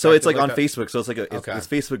 Oh yeah. So it's like expected on that? Facebook. So it's like Okay. it's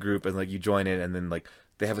Facebook group, and like you join it, and then like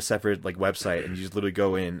they have a separate like website, and you just literally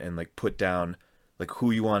go in and like put down like who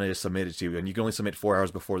you want to submit it to, and you can only submit 4 hours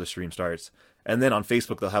before the stream starts. And then on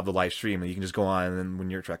Facebook they'll have the live stream, and you can just go on, and then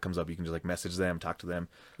when your track comes up, you can just like message them, talk to them,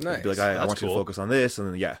 Nice. be like, I That's want you to cool. focus on this, and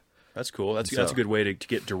then yeah. That's cool. That's So- a good way to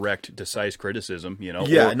get direct, decisive criticism. Yeah,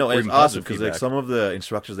 or- no, or it's even awesome positive because like feedback. some of the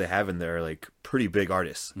instructors they have in there are like pretty big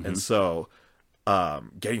artists, and so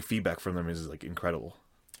getting feedback from them is like incredible.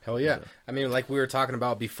 Hell yeah. I mean, like we were talking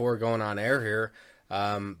about before going on air here,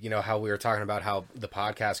 you know, how we were talking about how the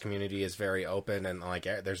podcast community is very open and like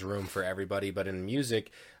there's room for everybody. But in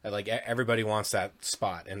music, like everybody wants that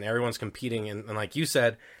spot and everyone's competing. And like you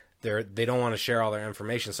said, they don't want to share all their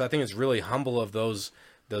information. So I think it's really humble of those,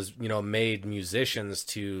 you know, made musicians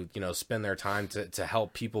to, you know, spend their time to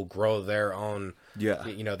help people grow their own,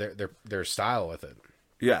 you know, their style with it.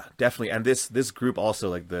 Yeah, definitely. And this group also,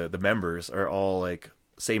 like the members are all like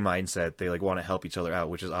same mindset. They like want to help each other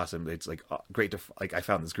out, which is awesome. It's like great to like. I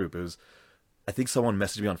found this group. It was, I think someone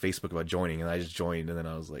messaged me on Facebook about joining, and I just joined, and then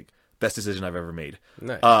I was like, best decision I've ever made.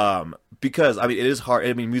 Nice. Because I mean, it is hard.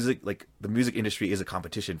 I mean, music, like the music industry is a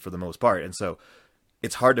competition for the most part, and so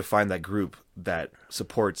it's hard to find that group that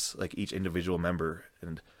supports like each individual member,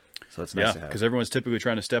 and so it's nice to have. Because everyone's typically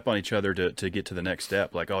trying to step on each other to get to the next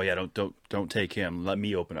step. Like, oh yeah, don't take him. Let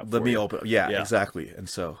me open up. Let me you. open. Yeah, exactly. And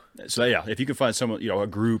so yeah, if you can find someone, you know, a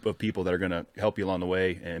group of people that are going to help you along the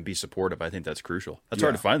way and be supportive, I think that's crucial. That's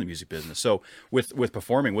hard to find in the music business. So with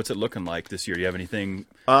performing, what's it looking like this year? Do you have anything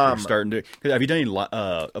you're starting to? Have you done any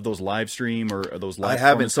of those live stream or those live? I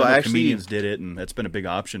haven't. So I actually comedians did it, and that's been a big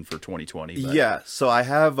option for 2020. But. Yeah. So I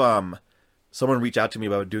have someone reach out to me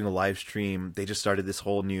about doing a live stream. They just started this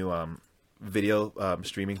whole new video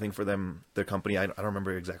streaming thing for them, their company. I don't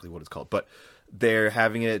remember exactly what it's called, but they're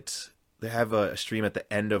having it. They have a stream at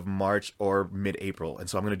the end of March or mid-April, and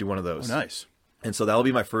so I'm going to do one of those. Oh, nice. And so that'll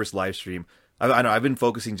be my first live stream. I know I've been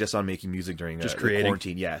focusing just on making music during just the creating.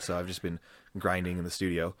 quarantine. Yeah, so I've just been grinding in the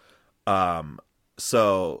studio.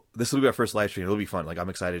 So this will be my first live stream. It'll be fun. Like I'm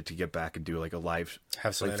excited to get back and do like a live,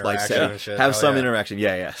 have some like, interaction and shit. Have some interaction.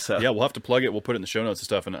 Yeah. So yeah, we'll have to plug it. We'll put it in the show notes and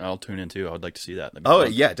stuff, and I'll tune in too. I would like to see that. Oh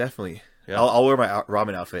yeah, definitely. Yeah. I'll wear my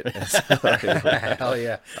ramen outfit. Hell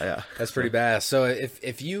yeah. Yeah. That's pretty badass. So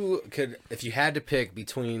if you had to pick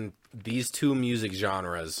between these two music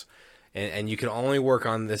genres and you could only work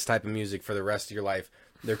on this type of music for the rest of your life,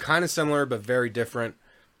 they're kind of similar but very different.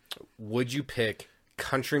 Would you pick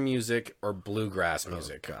country music or bluegrass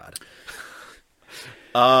music? Oh,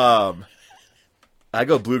 God. I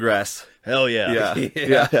go bluegrass. Hell yeah.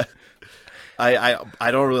 Yeah.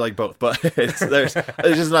 I don't really like both, but it's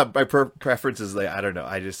just not my preference is like I don't know.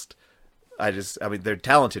 I mean they're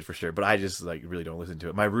talented for sure, but I just like really don't listen to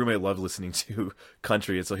it. My roommate loved listening to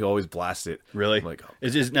country, and so he always blasts it. Really? I'm like,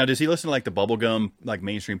 now does he listen to like the bubblegum like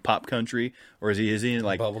mainstream pop country, or is he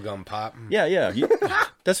like bubblegum pop? Yeah.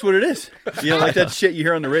 That's what it is. You know, like that shit you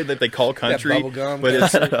hear on the radio that they call country, bubblegum,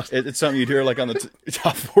 but it's something you'd hear like on the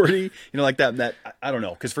top 40. You know, like that. I don't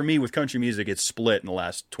know, because for me with country music, it's split in the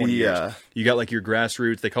last 20 years. You got like your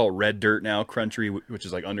grassroots. They call it red dirt now, country, which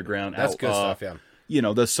is like underground. That's good stuff. Yeah. You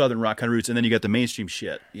know, the southern rock kind of roots, and then you got the mainstream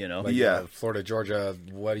shit. You know, like, Florida, Georgia.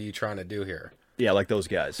 What are you trying to do here? Yeah, like those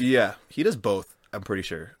guys. Yeah, he does both. I'm pretty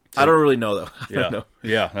sure. I don't really know though. I don't know.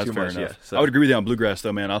 Yeah, that's fair enough. Yeah, so. I would agree with you on bluegrass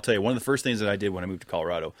though, man. I'll tell you, one of the first things that I did when I moved to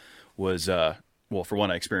Colorado was, well, for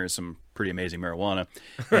one, I experienced some pretty amazing marijuana,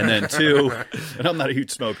 and then two, and I'm not a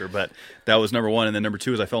huge smoker, but that was number one, and then number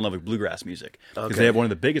two is I fell in love with bluegrass music because they have one of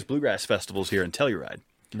the biggest bluegrass festivals here in Telluride.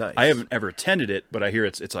 Nice. I haven't ever attended it, but I hear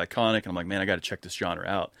it's iconic, and I'm like, man, I got to check this genre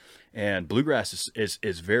out. And bluegrass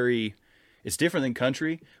is very, it's different than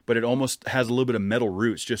country, but it almost has a little bit of metal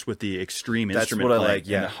roots just with the extreme instrument what I playing like,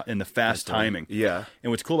 yeah. and the fast timing. Yeah.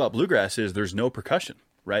 And what's cool about bluegrass is there's no percussion,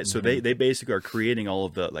 right? So they basically are creating all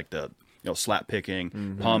of the slap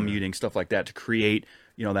picking, palm muting, stuff like that to create,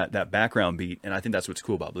 that background beat. And I think that's what's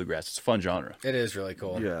cool about bluegrass. It's a fun genre. It is really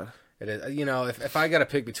cool. Yeah. It is. If I got to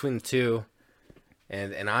pick between the two,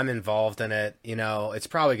 and I'm involved in it, it's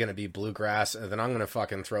probably going to be bluegrass, and then I'm going to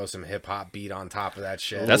fucking throw some hip hop beat on top of that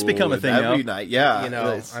shit. That's become a thing now.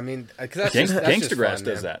 Yeah, I mean, because that's Gangsta Grass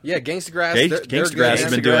does that. Yeah, Gangsta Grass. Gangsta Grass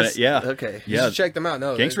has been doing it. Yeah, okay. You should check them out.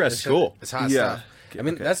 No, Gangsta Grass is cool. It's hot stuff. I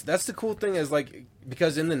mean, that's the cool thing is like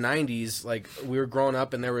because in the '90s, like we were growing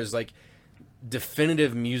up, and there was like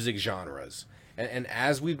definitive music genres. And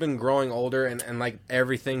as we've been growing older and like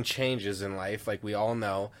everything changes in life, like we all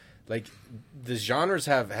know, like the genres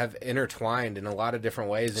have intertwined in a lot of different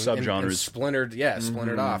ways. Subgenres. And splintered,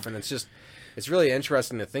 splintered off. And it's really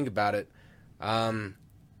interesting to think about it. To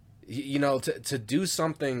do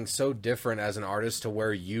something so different as an artist to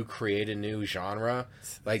where you create a new genre,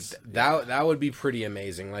 like that would be pretty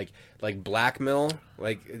amazing. Like Black Mill,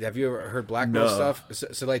 like have you ever heard Black Mill stuff?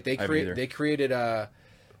 So like they created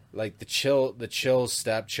like the chill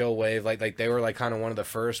step, chill wave, like they were like kind of one of the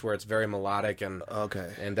first where it's very melodic and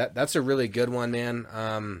that's a really good one, man.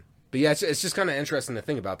 But yeah, it's just kind of interesting to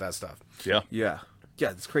think about that stuff. Yeah,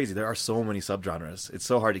 it's crazy. There are so many subgenres. It's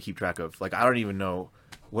so hard to keep track of. Like I don't even know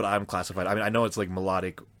what I'm classified. I mean, I know it's like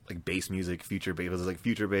melodic, like bass music, future bass. There's like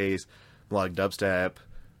future bass, melodic dubstep,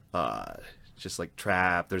 just like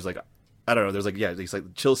trap. There's like I don't know. There's like it's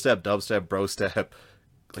like chill step, dubstep, bro step,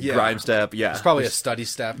 like grime step. Yeah, It's probably a study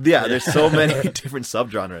step. yeah. There's so many different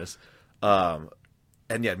subgenres,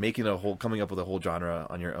 and yeah, coming up with a whole genre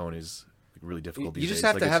on your own is really difficult. You these just days.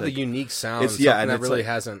 have Like, to it's have the like- unique sound. it's- yeah, something and that it's really like-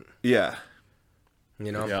 hasn't. Yeah,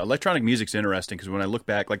 You know. Yeah, electronic music's interesting because when I look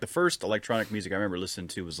back, like the first electronic music I remember listening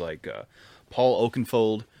to was like Paul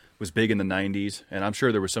Oakenfold was big in the '90s, and I'm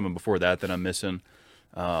sure there was someone before that I'm missing.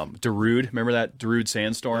 Darude, remember that Darude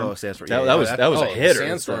Sandstorm? Oh, Sandstorm, That, yeah, that yeah. was that was a the hitter.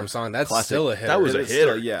 Sandstorm song. That's Classic. still a hit. That was a It's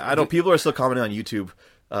hitter. still- yeah, I know people are still commenting on YouTube.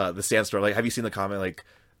 The Sandstorm. Like, have you seen the comment? Like,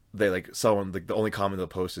 they like someone like the only comment they'll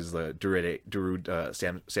post is the Darude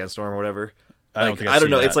Sandstorm or whatever. I don't Like, think I've I don't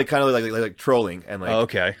seen know. that. It's like kind of like trolling and like. Oh,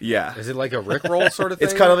 okay. Yeah. Is it like a Rickroll sort of thing?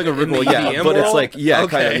 It's kind of like a In the Rickroll, yeah, EDM but it's world? like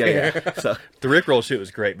kind Okay. of yeah. So The Rickroll shit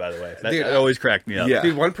was great, by the way. That, Dude, that always cracked me up. yeah.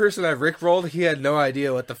 Dude, one person that Rickrolled, he had no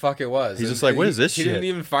idea what the fuck it was. He's And just like, "What is this He shit?" didn't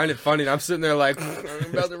even find it funny. And I'm sitting there like, I'm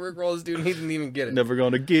about to Rickroll this dude. And he didn't even get it. Never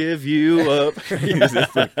gonna give you up.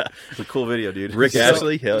 It's a cool video, dude. Rick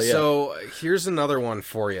Astley, hell yeah. So here's another one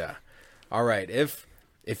for you. All right, if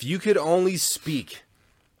you could only speak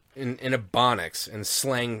in Ebonics and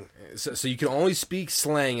slang, so you could only speak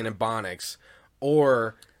slang in Ebonics,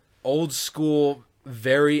 or old school,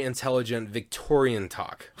 very intelligent Victorian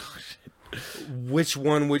talk. Which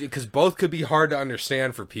one would? Because both could be hard to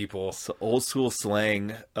understand for people. So old school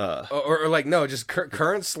slang. Or like no, just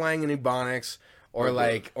current slang in Ebonics, or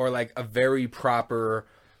like a very proper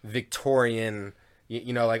Victorian.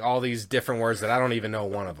 You know, like all these different words that I don't even know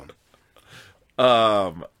one of them.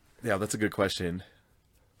 Yeah, that's a good question.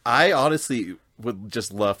 I honestly would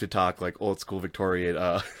just love to talk like old school Victorian.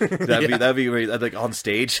 That'd be great. Like on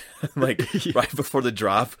stage, like right before the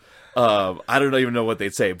drop. I don't even know what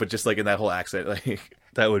they'd say, but just like in that whole accent, like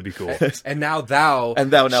That would be cool. And now thou,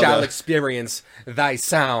 now shall thou. experience thy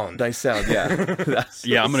sound. nice sound. Yeah,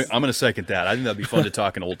 Yeah, I'm gonna second that. I think that'd be fun to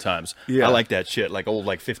talk in old times. Yeah. I like that shit, like old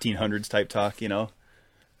 1500s type talk. You know,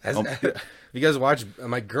 You guys watch?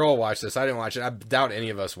 My girl watched this. I didn't watch it. I doubt any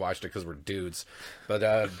of us watched it because we're dudes. But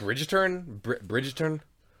Bridgerton, Bridgerton.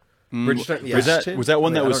 Yeah. was that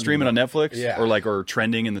one Wait, that I was don't streaming on Netflix? Yeah. or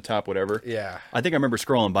trending in the top whatever. Yeah. I think I remember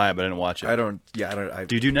scrolling by it, but I didn't watch it. I don't. Yeah, I don't.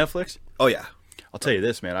 Do you do Netflix? Oh yeah. I'll tell you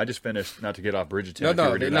this, man. I just finished, not to get off Bridgerton. No, if you no,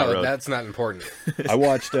 were doing that no. road. That's not important. I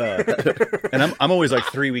watched, and I'm always like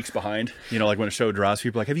 3 weeks behind. You know, like when a show drops,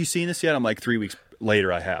 people are like, "Have you seen this yet?" I'm like 3 weeks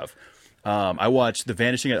later. I have. I watched The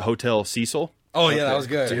Vanishing at Hotel Cecil. Oh yeah, that was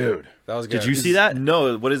good, Dude. That was good. Did you see that?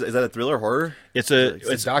 No, what is that? A thriller horror? It's a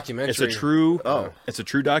documentary. It's a true it's a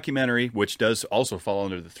true documentary, which does also fall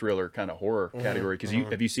under the thriller kind of horror category. Because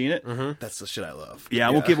have you seen it? That's the shit I love. Yeah,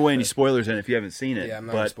 I won't give away any spoilers in if you haven't seen it. Yeah, I'm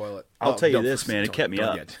not but gonna spoil it. I'll tell you don't- this, man. It kept me don't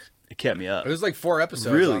up. yet. It kept me up. It was like 4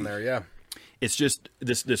 episodes Really? on there. Yeah, It's just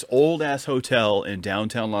this old ass hotel in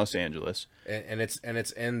downtown Los Angeles. and it's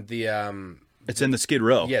in the It's in the Skid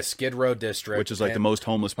Row, Skid Row district, which is like the most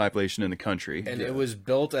homeless population in the country. And it was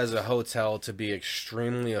built as a hotel to be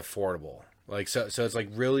extremely affordable. Like so it's like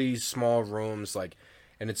really small rooms, like,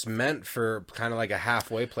 and it's meant for kind of like a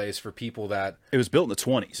halfway place for people that. It was built in the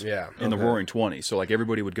 20s. Yeah. In the Roaring 20s. So, like,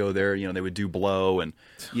 everybody would go there. You know, they would do Blow. And,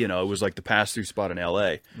 you know, it was like the pass-through spot in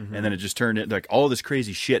L.A. And then it just turned into, like, all this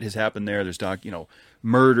crazy shit has happened there. There's,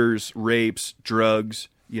 murders, rapes, drugs.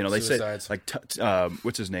 You know, they Suicides. say, like,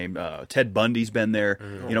 what's his name? Ted Bundy's been there.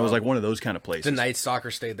 You know, it was like one of those kind of places. The Night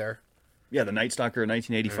Stalker stayed there. Yeah, the Night Stalker in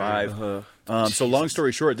 1985. So long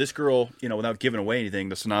story short, this girl, you know, without giving away anything,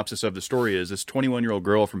 the synopsis of the story is this 21-year-old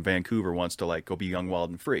girl from Vancouver wants to like go be young, wild,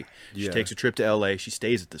 and free. She takes a trip to L.A. She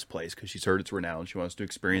stays at this place because she's heard it's renowned. She wants to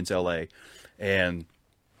experience L.A. And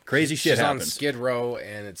crazy shit She's on happens. Skid Row,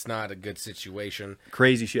 and it's not a good situation.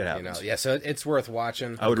 Crazy shit You know, happens. yeah. So it's worth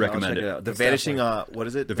watching. I would I'll recommend check it. out. The Vanishing. What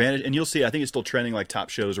is it? The Vanish, and you'll see. I think it's still trending like top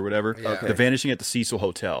shows or whatever. Okay. The Vanishing at the Cecil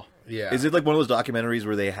Hotel. Yeah. Is it like one of those documentaries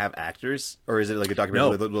where they have actors, or is it like a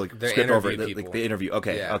documentary No. with like They script over interview it, like people. they interview?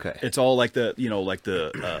 Okay, Yeah. okay. It's all like the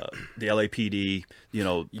LAPD,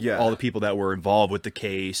 Yeah. all the people that were involved with the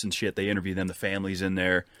case and shit. They interview them. The families in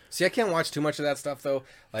there. See, I can't watch too much of that stuff though.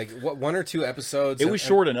 Like what 1 or 2 episodes. It was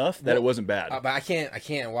short enough that it wasn't bad. But I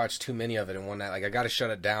can't watch too many of it in one night. Like I got to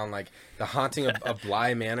shut it down. Like The Haunting of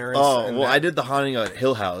Bly Manor. Oh well, I did The Haunting of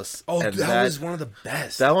Hill House. Oh, and that was one of the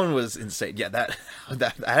best. That one was insane. Yeah, that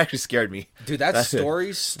actually scared me. Dude, that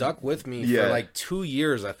story stuck with me Yeah. for like 2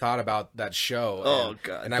 years. I thought about that show. Oh,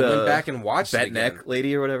 God. And I went back and watched it Bat again. neck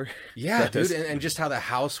lady or whatever. Yeah, That dude, is- and just how the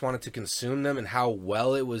house wanted to consume them and how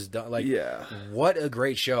well it was done. Like, Yeah. what a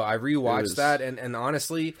great show! I rewatched was- that, and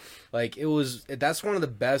honestly, like that's one of the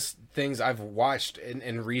best things I've watched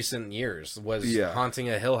in recent years. Was Yeah. Haunting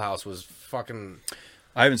a Hill House was fucking.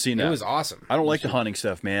 I haven't seen that. It was awesome. I don't like the haunting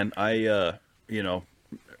stuff, man. I,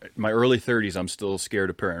 my early 30s, I'm still scared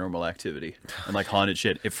of paranormal activity and like haunted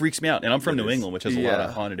shit. It freaks me out. And I'm from New England, which has a lot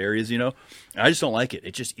of haunted areas, And I just don't like it.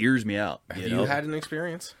 It just ears me out. Have you had an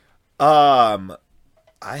experience? I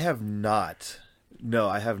have not. No,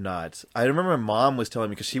 I have not. I remember my mom was telling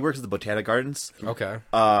me because she works at the Botanic Gardens. Okay.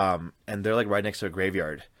 And they're like right next to a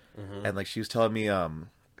graveyard, and like she was telling me a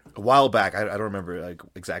while back. I don't remember like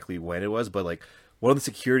exactly when it was, but like one of the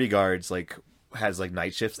security guards like has like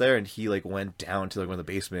night shifts there, and he like went down to like one of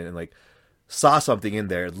the basement and like saw something in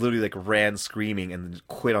there. Literally like ran screaming and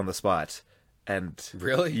quit on the spot. And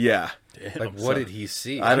Really? yeah, Like, what did he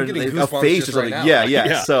see? I I'm don't getting know, a goosebumps face just or something. right now. Yeah.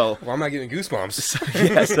 Yeah. So Well, I'm not getting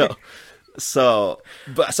goosebumps. yeah, so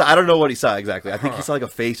I don't know what he saw exactly. I think he saw like a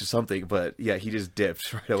face or something, but yeah, he just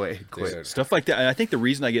dipped right away and quit. Dude. Stuff like that. And I think the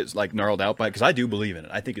reason I get like gnarled out by it, because I do believe in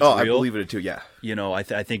it. I think it's Oh, real. I believe in it too. Yeah, I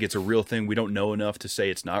think it's a real thing. We don't know enough to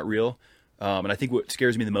say it's not real. And I think what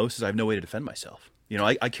scares me the most is I have no way to defend myself.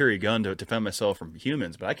 I carry a gun to defend myself from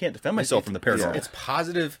humans, but I can't defend myself from the paranormal. It's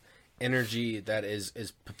positive energy that is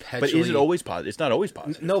perpetually. But is it always positive? It's not always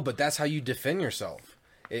positive. No, but that's how you defend yourself.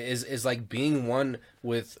 Is like being one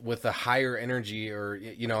with a higher energy, or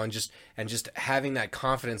and just having that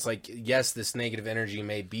confidence. Like, yes, this negative energy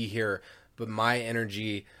may be here, but my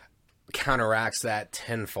energy counteracts that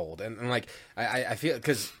tenfold. And like I feel,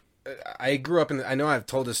 because I grew up in. I know I've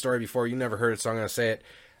told this story before. You never heard it, so I'm going to say it.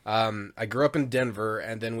 I grew up in Denver,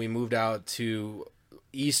 and then we moved out to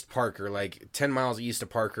East Parker, like 10 miles east of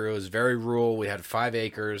Parker. It was very rural. We had 5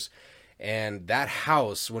 acres, and that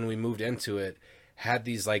house, when we moved into it, had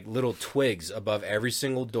these like little twigs above every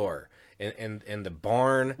single door, in the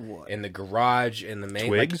barn, in the garage, in the main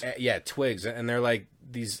Twigs? Like, twigs, and they're like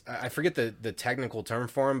these. I forget the technical term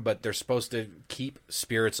for them, but they're supposed to keep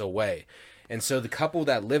spirits away. And so the couple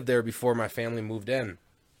that lived there before my family moved in,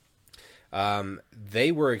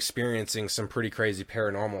 they were experiencing some pretty crazy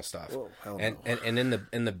paranormal stuff. Whoa, hell and, no. and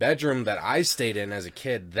in the bedroom that I stayed in as a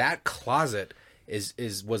kid, that closet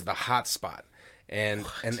was the hot spot. And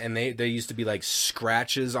they used to be like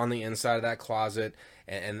scratches on the inside of that closet,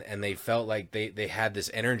 and they felt like they had this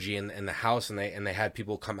energy in the house, and they had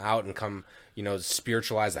people come out and come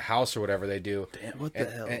spiritualize the house or whatever they do. Damn, what the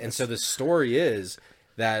hell? And so the story is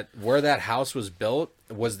that where that house was built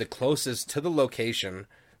was the closest to the location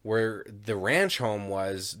where the ranch home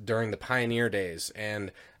was during the pioneer days.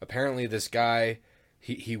 And apparently this guy,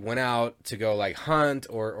 he went out to go like hunt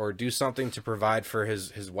or do something to provide for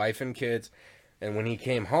his wife and kids. And when he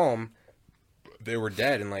came home, they were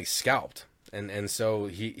dead and like scalped. And so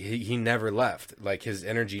he never left. Like, his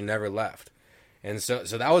energy never left. And so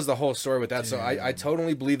that was the whole story with that. So I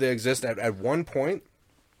totally believe they exist. At one point,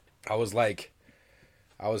 I was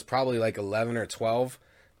probably like 11 or 12,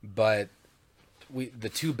 but the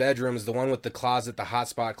 2 bedrooms, the one with the closet, the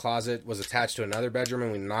hotspot closet, was attached to another bedroom,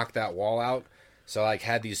 and we knocked that wall out. So I like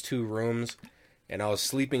had these 2 rooms, and I was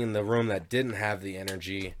sleeping in the room that didn't have the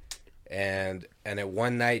energy. And at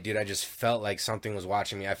one night, dude, I just felt like something was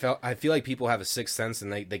watching me. I feel like people have a sixth sense,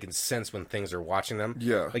 and they can sense when things are watching them.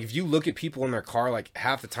 Yeah. Like, if you look at people in their car, like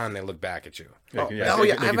half the time they look back at you. Oh They yeah,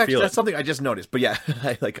 can feel it. that's something I just noticed. But yeah,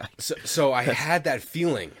 So I had that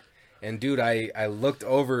feeling, and dude, I looked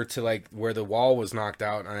over to like where the wall was knocked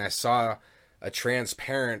out, and I saw a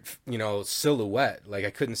transparent, silhouette. Like, I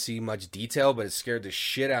couldn't see much detail, but it scared the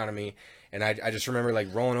shit out of me. And I just remember like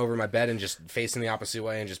rolling over my bed and just facing the opposite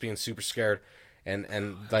way and just being super scared. And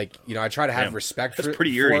like, I try to have Damn, respect that's for,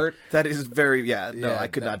 pretty for eerie. it. that is very No, I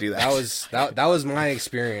could not do that. That was my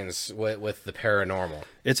experience with the paranormal.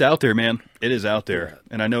 It's out there, man. It is out there,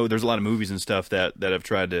 and I know there's a lot of movies and stuff that have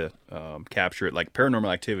tried to capture it. Like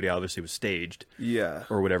Paranormal Activity, obviously was staged, Yeah.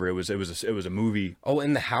 or whatever. It was a movie. Oh,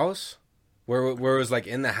 in the house, where it was like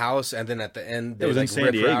in the house, and then at the end they was in like San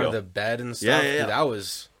rip her out Diego. of the bed and stuff. Yeah, yeah, yeah. Dude, that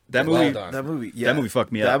was That well movie- done. That movie, yeah. That movie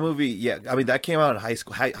fucked me That up. movie, yeah. I mean, that came out in high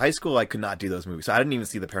school. High school, I could not do those movies. So I didn't even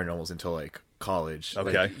see the paranormals until like college.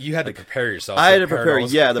 Okay. Like, You had to prepare yourself. I for had to prepare.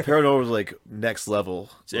 paranormal. Yeah, the paranormal was like next level.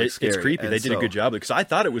 Like, It's scary. creepy. And They did a so- good job because I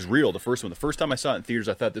thought it was real. The first one. The first time I saw it in theaters,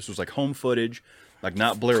 I thought this was like home footage, like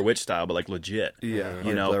not Blair Witch style, but like legit. Yeah,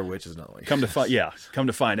 you know. Blair Witch is not like. Come to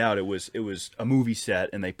find out, it was a movie set,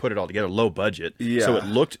 and they put it all together, low budget. Yeah. So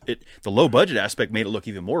the low budget aspect made it look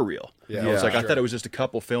even more real. Yeah. You know, it's like I Sure. thought it was just a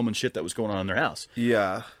couple filming shit that was going on in their house.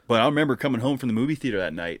 Yeah. But I remember coming home from the movie theater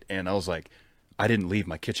that night, and I was like, I didn't leave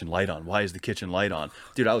my kitchen light on. Why is the kitchen light on?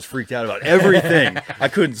 Dude, I was freaked out about everything. I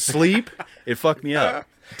couldn't sleep. It fucked me up.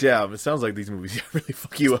 Damn, it sounds like these movies really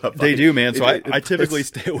fuck you up. They do, man. So It- I typically it's-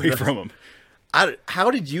 stay away from them.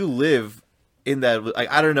 How did you live in that? Like,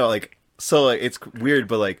 I don't know. Like, so like it's weird,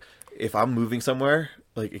 but like if I'm moving somewhere,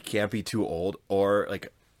 like it can't be too old, or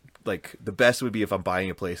like the best would be if I'm buying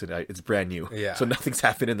a place and it's brand new. Yeah. So nothing's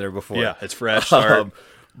happened in there before. Yeah, it's fresh start.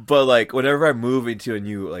 But like whenever I move into a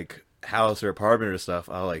new like house or apartment or stuff,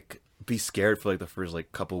 I'll like be scared for like the first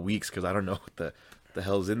like couple weeks because I don't know what the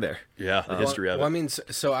hell's in there. Yeah, the history of Well, I it. mean,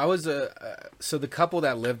 so I was so the couple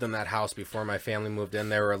that lived in that house before my family moved in,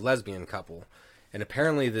 they were a lesbian couple, and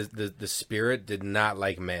apparently the spirit did not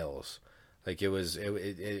like males. Like it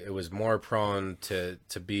was more prone to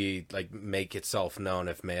be like make itself known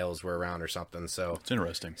if males were around or something. So It's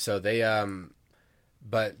interesting. so they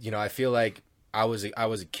but you know, I feel like I was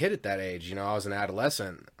a kid at that age. You know, I was an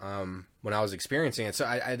adolescent when I was experiencing it. So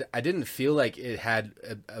I didn't feel like it had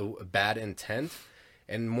a bad intent,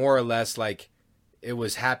 and more or less like it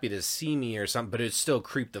was happy to see me or something. But it still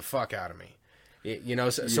creeped the fuck out of me. You know,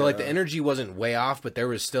 so like the energy wasn't way off, but there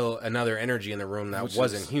was still another energy in the room that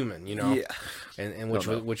wasn't human. You know, Yeah. and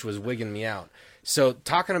which was wigging me out. So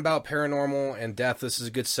talking about paranormal and death, this is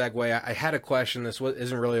a good segue. I had a question. This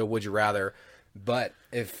isn't really a would you rather, but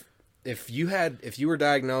if you were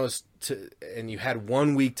diagnosed and you had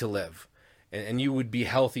 1 week to live, and you would be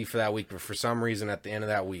healthy for that week, but for some reason at the end of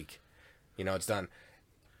that week, you know, it's done.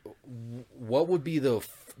 What would be the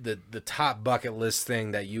top bucket list thing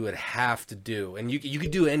that you would have to do? And you could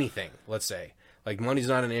do anything. Let's say like money's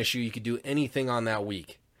not an issue. You could do anything on that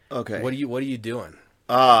week. Okay. What are you doing?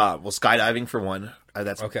 Well, skydiving for one.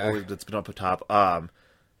 That's Okay. always, that's been up the top.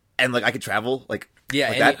 And like I could travel like Yeah,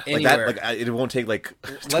 like that anywhere. like it won't take like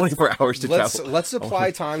 24 hours to travel. Let's apply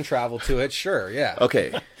time travel to it. Sure, yeah.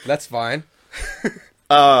 Okay. That's fine.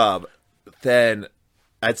 Then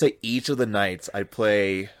I'd say each of the nights I'd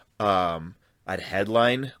play I'd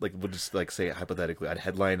headline, like we'll just like say hypothetically, I'd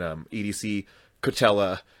headline EDC,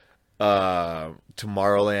 Coachella,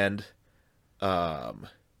 Tomorrowland.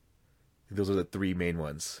 Those are the three main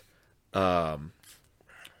ones.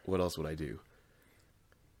 What else would I do?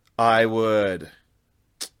 I would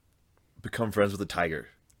become friends with a tiger.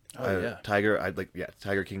 Oh, yeah. Tiger. I'd like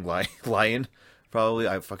Tiger King lion. Probably.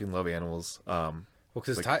 I fucking love animals. Well,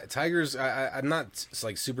 because tigers, I'm not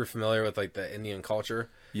like super familiar with like the Indian culture.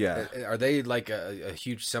 Yeah. Are they like a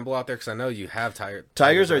huge symbol out there? Because I know you have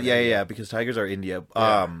Tigers are out there. yeah, because tigers are India.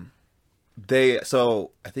 Yeah.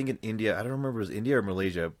 So I think in India, I don't remember if it was India or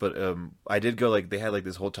Malaysia, but I did go like they had like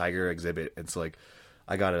this whole tiger exhibit, and so like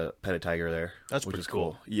I got to pet a tiger there. That's which pretty is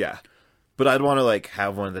cool. Yeah. But I'd want to like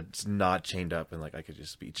have one that's not chained up and like I could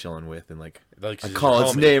just be chilling with and like Like, I she's call your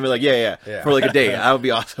its homie. name and like yeah Yeah. for like a day. That would be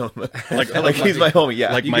awesome. like he's my homie.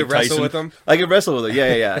 Yeah, Like You Mike could wrestle Tyson. with them. I can wrestle with it.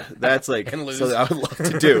 Yeah. That's like And lose. something I would love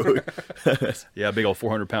to do. Yeah, big old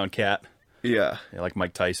 400-pound cat. yeah. Yeah, like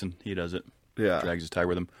Mike Tyson. He does it. Yeah. Drags his tiger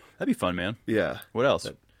with him. That'd be fun, man. Yeah. What else?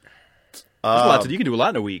 There's a lot you can do a lot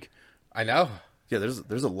in a week. I know. Yeah, there's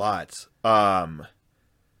a lot.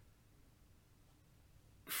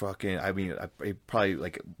 Fucking, I mean, I probably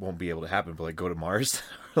like won't be able to happen, but like go to Mars,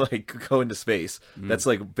 or, like go into space. That's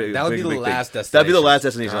like That would be the last destination. That'd be the last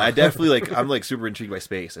destination. destination. I definitely like. I'm like super intrigued by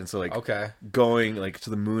space, and so like Okay. going like to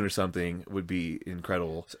the moon or something would be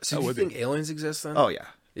incredible. So do you think aliens exist then? Oh yeah,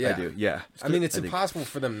 Yeah. I do. Yeah, I mean, it's think- impossible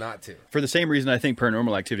for them not to. For the same reason I think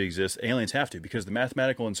paranormal activity exists, aliens have to, because the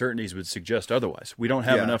mathematical uncertainties would suggest otherwise. We don't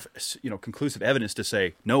have Yeah. enough, conclusive evidence to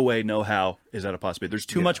say, no way, no how is that a possibility. There's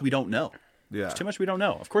too much we don't know. Yeah. There's too much we don't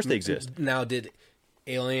know. Of course they exist. Now, did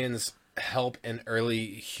aliens help in early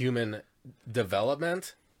human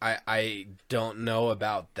development? I don't know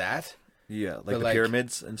about that. Yeah, like But, the like-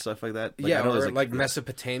 pyramids and stuff like that. Like, Yeah, I know or there's, like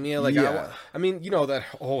Mesopotamia. Like, Yeah. I mean, you know, that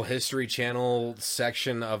whole History Channel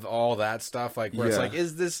section of all that stuff, like where it's Yeah. like,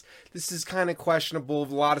 this is kind of questionable, a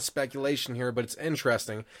lot of speculation here, but it's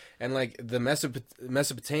interesting. And like the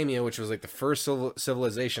Mesopotamia, which was like the first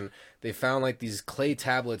civilization, they found like these clay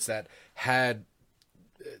tablets that had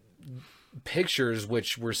pictures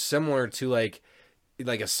which were similar to like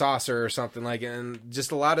a saucer or something, like, and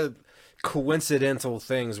just a lot of coincidental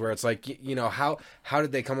things where it's like, you know, how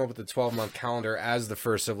did they come up with the 12-month calendar as the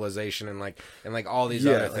first civilization and like all these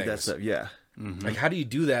other like things? that stuff. Yeah. Like, how do you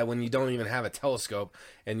do that when you don't even have a telescope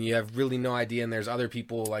and you have really no idea, and there's other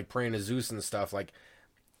people like praying to Zeus and stuff, like,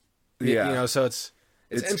 Yeah. you know, so it's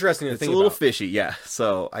interesting to it's think a little about. fishy, yeah.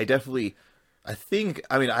 So I could definitely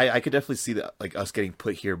see that, like, us getting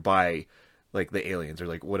put here by like the aliens or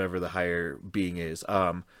like whatever the higher being is.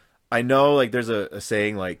 I know, like, there's a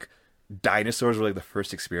saying like dinosaurs were like the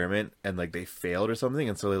first experiment and like they failed or something,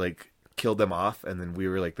 and so they like killed them off, and then we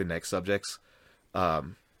were like the next subjects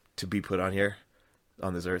to be put on here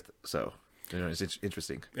on this earth. So, you know, it's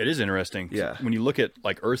interesting. It is interesting. Yeah. When you look at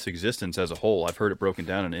like Earth's existence as a whole, I've heard it broken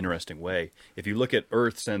down in an interesting way. If you look at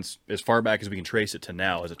Earth since as far back as we can trace it to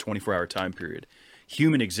now as a 24-hour time period,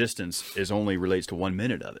 human existence only relates to 1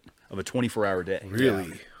 minute of it, of a 24-hour day.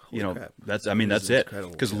 Really? You know, crap. that's it. is Because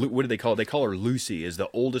incredible. what do they call it? They call her Lucy, is the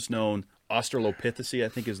oldest known Australopithecus, I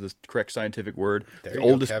think is the correct scientific word. There The you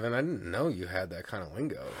oldest go, Kevin. I didn't know you had that kind of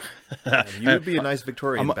lingo. You would be a nice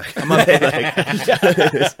Victorian back. I might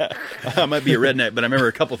be a redneck, but I remember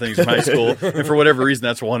a couple things from high school, and for whatever reason,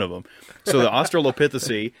 that's one of them. So the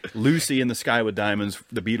Australopithecus, Lucy in the Sky with Diamonds,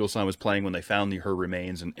 the Beatles song was playing when they found her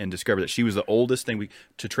remains and discovered that she was the oldest thing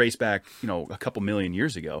to trace back, you know, a couple million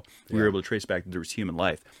years ago. We were able to trace back that there was human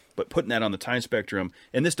life. But putting that on the time spectrum,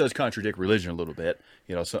 and this does contradict religion a little bit.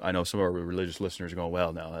 You know, so I know some of our religious listeners are going,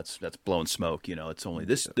 well, no, that's blowing smoke. You know, it's only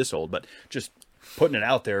this old. But just putting it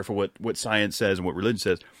out there for what science says and what religion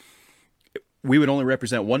says, we would only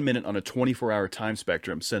represent 1 minute on a 24-hour time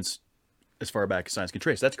spectrum since as far back as science can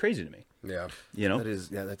trace. That's crazy to me. Yeah. You know?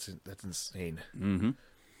 That's insane. And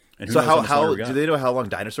who So knows how much longer we do got. they know how long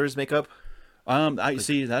dinosaurs make up? I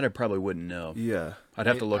see that I probably wouldn't know. Yeah. I'd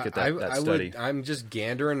have to look at that study. I'm just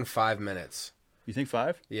gandering 5 minutes. You think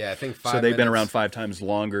 5? Yeah, I think 5 So they've been minutes. around 5 times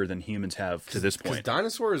longer than humans have to this Because point.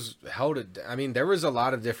 dinosaurs held it. I mean, there was a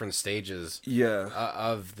lot of different stages Yeah.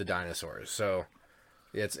 of the dinosaurs. So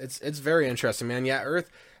it's very interesting, man. Yeah, Earth.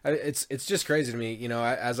 It's just crazy to me. You know,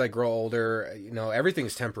 as I grow older, you know,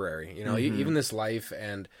 everything's temporary. You know, even this life,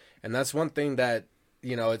 and that's one thing that,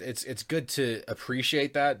 you know, it's good to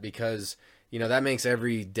appreciate that, because, you know, that makes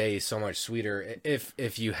every day so much sweeter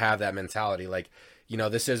if you have that mentality. Like, you know,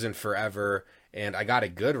 this isn't forever, and I got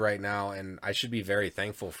it good right now, and I should be very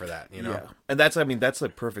thankful for that. You know. Yeah. And that's a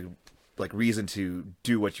perfect like reason to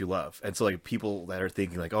do what you love. And so like people that are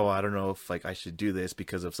thinking like, oh, I don't know if like I should do this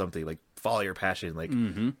because of something, like follow your passion. Like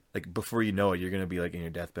like before you know it, you're gonna be like in your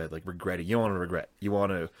deathbed, like regretting. You don't want to regret. You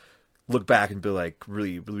want to look back and be like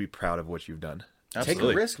really, really proud of what you've done. Absolutely.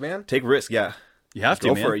 Take a risk, man. Take risk, yeah. You have to,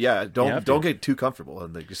 Go man. for it, yeah. You have Don't to. get too comfortable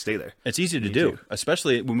and like just stay there. It's easy to do,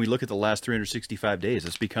 especially when we look at the last 365 days.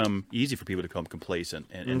 It's become easy for people to become complacent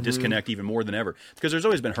and disconnect even more than ever. Because there's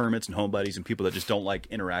always been hermits and homebodies and people that just don't like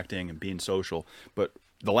interacting and being social. But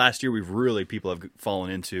the last year, people have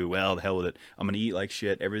fallen into, well, the hell with it. I'm going to eat like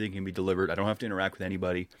shit. Everything can be delivered. I don't have to interact with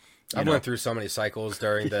anybody. I went through so many cycles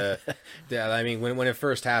during I mean, when it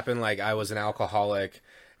first happened, like I was an alcoholic,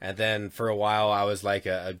 and then for a while I was like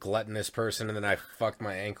a gluttonous person, and then I fucked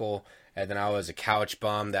my ankle, and then I was a couch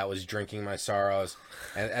bum that was drinking my sorrows,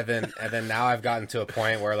 and then now I've gotten to a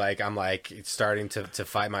point where like I'm like starting to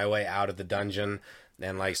fight my way out of the dungeon,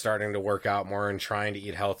 and like starting to work out more and trying to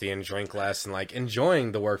eat healthy and drink less and like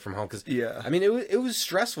enjoying the work from home. Because Yeah. I mean it was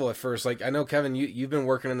stressful at first. Like I know, Kevin, you've been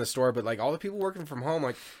working in the store, but like all the people working from home,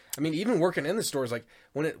 like I mean even working in the stores, like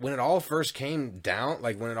when it all first came down,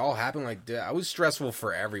 like when it all happened, like I was stressful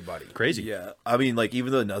for everybody. Crazy. Yeah, I mean, like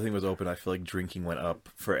even though nothing was open, I feel like drinking went up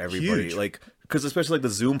for everybody. Huge. Like because especially like the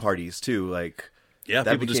Zoom parties too. Like Yeah,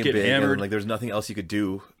 that people just became get big, and, hammered. like there's nothing else you could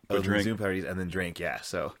do other than drink. Zoom parties and then drink. Yeah,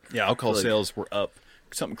 so Yeah, alcohol Like- sales were up.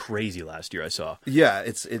 Something crazy last year I saw. yeah,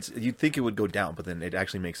 it's you'd think it would go down, but then it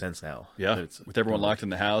actually makes sense now. Yeah, that it's with everyone locked in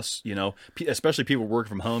the house, you know, especially people working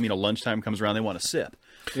from home, you know, lunchtime comes around, they want a sip.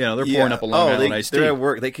 You know, they're pouring up a Long Island iced tea. They're at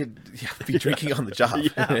work. They could be drinking on the job.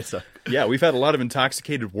 So- Yeah, we've had a lot of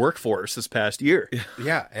intoxicated workforce this past year.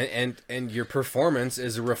 Yeah, and your performance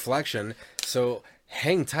is a reflection. So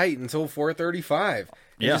hang tight until 4:35.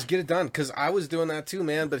 Yeah. Just get it done. Because I was doing that too,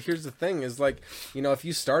 man. But here's the thing: is like, you know, if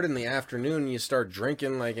you start in the afternoon, and you start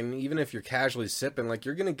drinking, like, and even if you're casually sipping, like,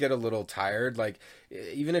 you're gonna get a little tired. Like,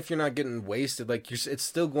 even if you're not getting wasted, like, it's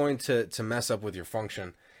still going to mess up with your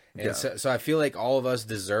function. And Yeah. so I feel like all of us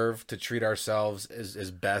deserve to treat ourselves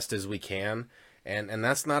as best as we can. And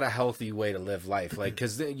that's not a healthy way to live life. Like,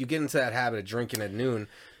 because you get into that habit of drinking at noon.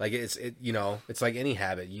 Like, it's like any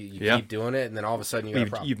habit. You Yeah. keep doing it, and then all of a sudden you got a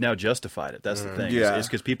problem. You've now justified it. That's the thing. Yeah. It's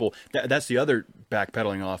because people. That's the other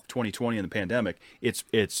backpedaling off 2020 and the pandemic. It's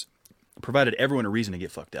provided everyone a reason to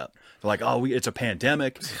get fucked up. They're like, oh, it's a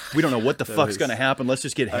pandemic. We don't know what the fuck's going to happen. Let's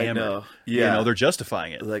just get hammered. know. Yeah. You know, they're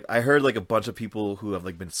justifying it. Like, I heard like a bunch of people who have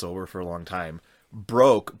like been sober for a long time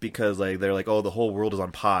broke because like they're like, oh, the whole world is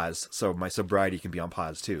on pause, so my sobriety can be on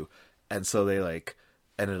pause too, and so they like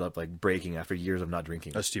ended up like breaking after years of not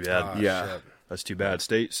drinking. That's too bad. Yeah. Shit. That's too bad.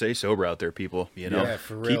 Stay sober out there, people. You know, Yeah,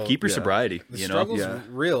 for real. keep your Yeah. sobriety. The You know, struggle's Yeah.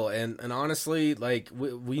 real, and honestly, like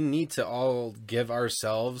we need to all give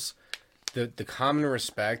ourselves the common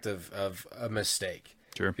respect of a mistake.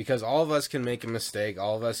 Sure. Because all of us can make a mistake.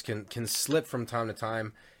 All of us can slip from time to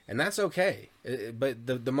time, and that's okay. But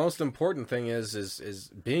the most important thing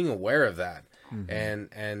is being aware of that,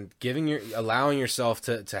 and allowing yourself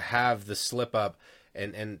to have the slip up,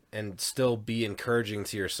 and still be encouraging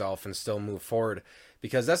to yourself and still move forward.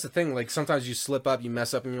 Because that's the thing. Like sometimes you slip up, you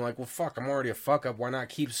mess up, and you're like, well, fuck, I'm already a fuck up. Why not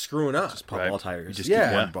keep screwing up? Pop Right. all tires. You just Keep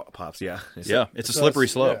keep- one pops. Yeah. yeah, it's a So slippery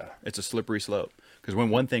it's- slope. yeah. It's a slippery slope. Because when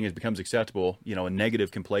one thing becomes acceptable, you know, a negative,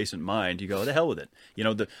 complacent mind, you go, the hell with it. You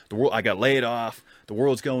know, the world, I got laid off, the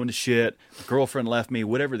world's going to shit, my girlfriend left me,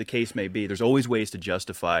 whatever the case may be. There's always ways to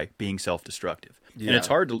justify being self-destructive. And Yeah. it's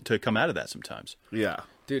hard to come out of that sometimes. Yeah.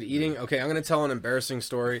 Dude, eating. Okay, I'm gonna tell an embarrassing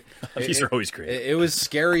story. These are always great. It was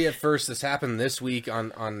scary at first. This happened this week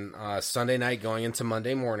on Sunday night, going into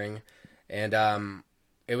Monday morning, and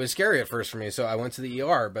it was scary at first for me. So I went to the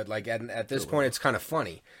ER. But like at this point, it's kind of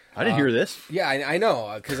funny. I didn't hear this. Yeah, I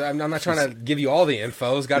know, because I'm not trying to give you all the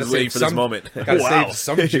info. Got to Just waiting save for this some moment. Got to Wow. save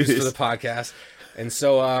some juice for the podcast. And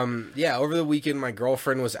so, yeah, over the weekend, my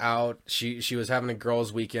girlfriend was out. She was having a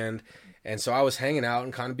girls' weekend, and so I was hanging out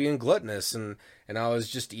and kind of being gluttonous, and I was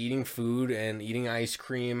just eating food and eating ice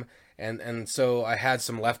cream, and so I had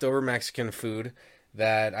some leftover Mexican food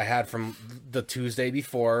that I had from the Tuesday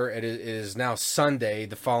before. It is now Sunday,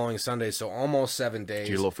 the following Sunday, so almost 7 days. Did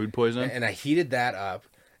you get a little food poisoning? And I heated that up,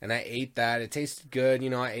 and I ate that. It tasted good. You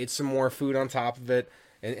know, I ate some more food on top of it,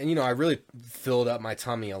 and you know, I really filled up my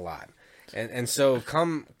tummy a lot. And so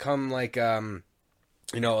come like you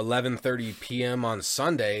know, 11:30 p.m. on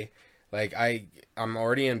Sunday, like I'm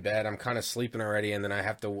already in bed. I'm kind of sleeping already, and then I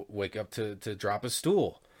have to wake up to drop a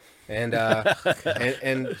stool. And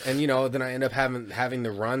and you know, then I end up having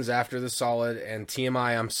the runs after the solid. And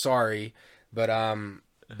TMI, I'm sorry,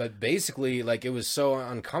 but basically, like, it was so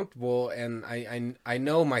uncomfortable, and I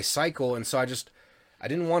know my cycle, and so I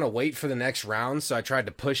didn't want to wait for the next round, so I tried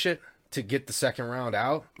to push it to get the second round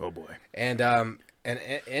out. Oh boy. And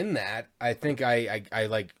in that, I think I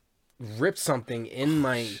like ripped something in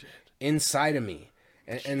my inside of me,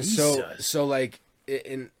 and so like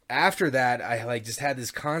after that, I like just had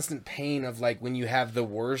this constant pain of like when you have the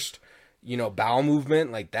worst, you know, bowel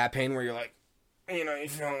movement, like that pain where you're like, you know, you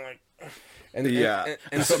feel like, and Yeah.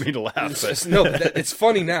 and I don't mean to laugh, but no, but it's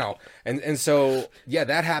funny now, and so yeah,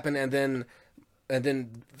 that happened, and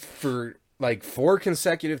then for like 4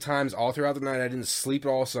 consecutive times all throughout the night, I didn't sleep at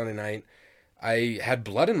all Sunday night. I had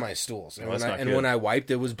blood in my stools, and, that's not good. when I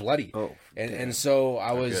wiped, it was bloody. Oh, and so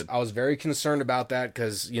I good. was very concerned about that,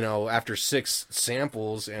 because you know, after 6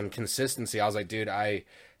 samples and consistency, I was like, dude, I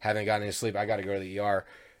haven't gotten any sleep. I got to go to the ER,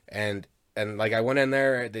 and like I went in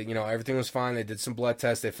there, you know, everything was fine. They did some blood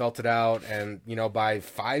tests, they felt it out, and you know, by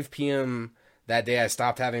 5 p.m. that day, I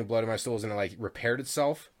stopped having blood in my stools, and it like repaired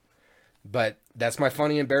itself. But that's my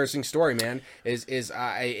funny, embarrassing story, man. Is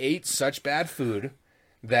I ate such bad food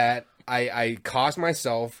that I caused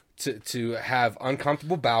myself to have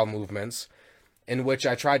uncomfortable bowel movements, in which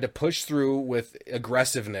I tried to push through with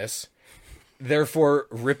aggressiveness, therefore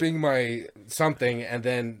ripping my something, and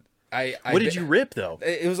then what did you rip though?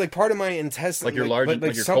 It was like part of my intestine, Like your large- like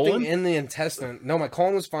like your something colon? in the intestine. No, my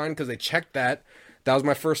colon was fine because they checked that. That was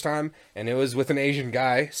my first time, and it was with an Asian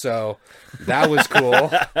guy, so that was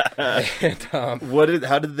cool. And,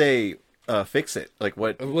 How did they fix it? Like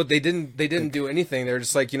what? well, they didn't do anything. They're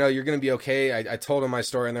just like, you know, you're gonna be okay. I told them my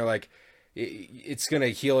story, and they're like, it's gonna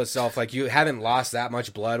heal itself. Like, you haven't lost that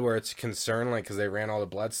much blood where it's a concern, like, because they ran all the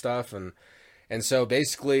blood stuff, and so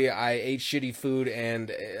basically I ate shitty food,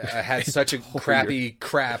 and I had such a crappy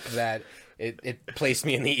crap that it placed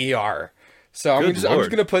me in the ER. So I'm Good just Lord.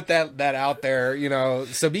 gonna put that out there, you know.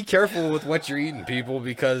 So be careful with what you're eating, people,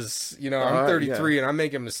 because you know, I'm 33 and I'm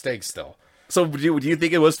making mistakes still. So do you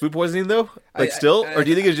think it was food poisoning though? Like still, or do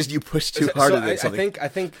you think it's just you pushed too hard at something? I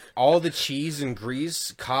think all the cheese and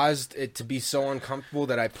grease caused it to be so uncomfortable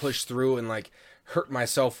that I pushed through and like hurt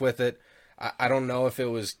myself with it. I don't know if it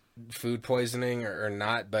was food poisoning or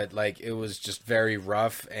not, but like it was just very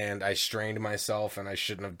rough, and I strained myself, and I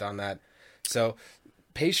shouldn't have done that. So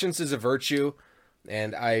patience is a virtue,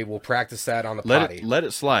 and I will practice that on the potty. Let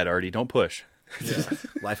it slide, Artie. Don't push.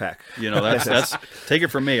 Life hack. That's take it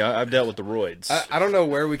from me. I've dealt with the roids. I don't know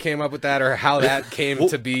where we came up with that or how that came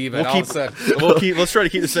to be, but all of a sudden, Let's try to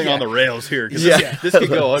keep this thing on the rails here, because this could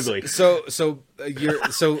go ugly. So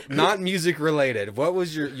not music related. What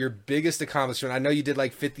was your biggest accomplishment? I know you did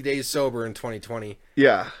like 50 days sober in 2020.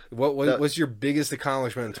 Yeah. What was your biggest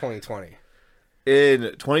accomplishment in 2020? In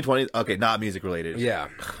 2020, okay, not music related. Yeah.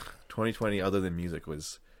 2020, other than music,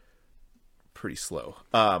 was pretty slow.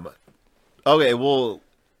 Okay, well,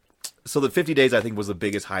 so the 50 days I think was the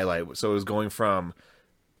biggest highlight. So it was going from,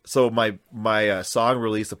 my song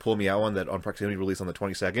release, the Pull Me Out one that On Proximity released on the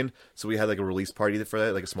 22nd. So we had like a release party for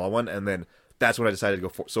that, like a small one, and then that's when I decided to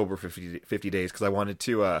go sober for 50 days, because I wanted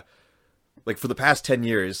to, like, for the past 10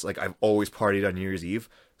 years, like, I've always partied on New Year's Eve.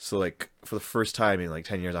 So like for the first time in like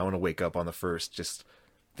 10 years, I want to wake up on the first, just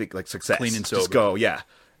think like success, clean and sober. Just go, yeah.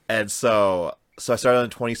 And so I started on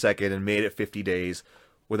the 22nd and made it 50 days.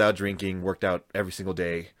 Without drinking, worked out every single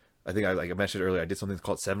day. I think I mentioned earlier, I did something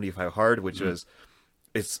called 75 hard, which was,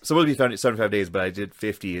 it's supposed to be 75 days, but I did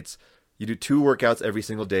 50. It's, you do 2 workouts every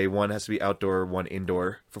single day. One has to be outdoor, one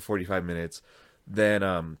indoor for 45 minutes. Then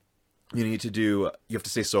you have to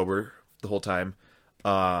stay sober the whole time.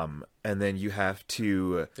 And then you have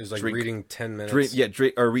to It's like reading 10 minutes.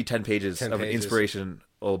 Read 10 pages of an 10 pages.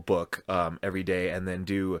 inspirational book every day, and then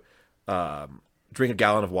drink a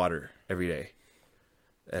gallon of water every day.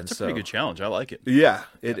 And It's a pretty good challenge. I like it. Yeah,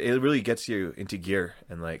 it really gets you into gear,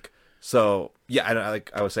 and like, so yeah,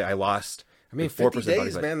 I would say I lost. I mean, 4% 50 days,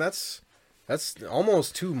 body fat. man. That's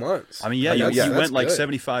almost 2 months. I mean, you that's went like good.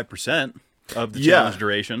 75% of the challenge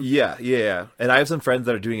duration. Yeah. And I have some friends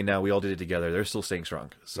that are doing it now. We all did it together. They're still staying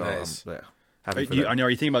strong. So Nice. yeah. Are Happy for you them.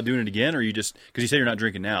 thinking about doing it again, or are you just, because you said you're not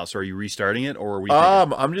drinking now, so are you restarting it, or are we?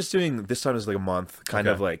 I'm just doing, this time is like a month, kind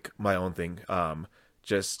Okay. of like my own thing.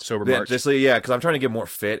 Just Sober yeah, March. just yeah, because I'm trying to get more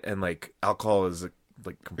fit, and like alcohol is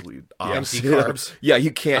like complete empty opposite. carbs. Yeah,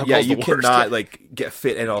 you can't. Yeah, Alcohol's you the worst. cannot like get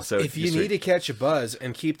fit and also. If you need to catch a buzz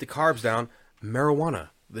and keep the carbs down, marijuana,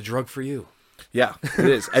 the drug for you. Yeah, it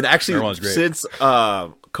is. And actually, Marijuana's great. since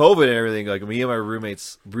COVID and everything, like me and my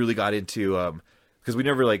roommates really got into because we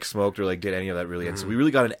never like smoked or like did any of that really, and so we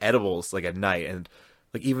really got into edibles like at night, and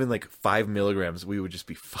like even like 5 milligrams, we would just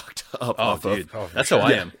be fucked up Oh, off dude, of. that's how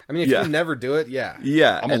I am. I mean, if Yeah. you never do it, yeah.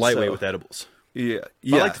 Yeah, I'm a and lightweight so- with edibles. Yeah, I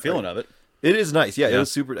yeah, like the feeling of it. It is nice. Yeah, it Yeah.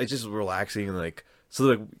 was super. It's just relaxing, and like, so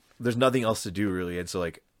like there's nothing else to do really, and so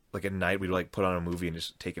like at night we'd like put on a movie and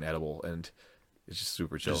just take an edible, and it's just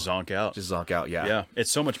super chill. Just zonk out. Just zonk out. Yeah. Yeah,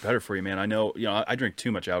 it's so much better for you, man. I know, I drink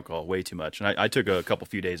too much alcohol, way too much. And I took a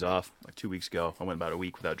few days off, like 2 weeks ago. I went about a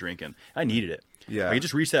week without drinking. I needed it. Yeah. Like, it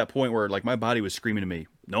just reached that point where, like, my body was screaming to me,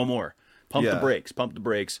 no more. Pump the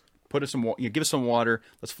brakes. Put us some, give us some water.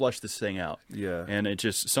 Let's flush this thing out. Yeah. And it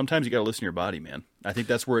just, sometimes you got to listen to your body, man. I think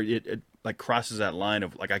that's where it like crosses that line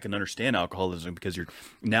of, like, I can understand alcoholism because you're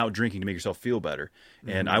now drinking to make yourself feel better.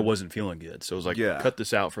 And I wasn't feeling good. So it was like, Yeah. cut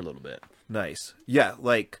this out for a little bit. Nice. Yeah,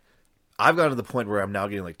 like I've gotten to the point where I'm now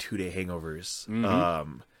getting like 2-day hangovers.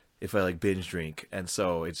 If I like binge drink, and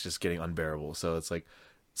so it's just getting unbearable. So it's like,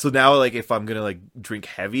 so now like if I'm gonna like drink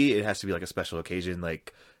heavy, it has to be like a special occasion,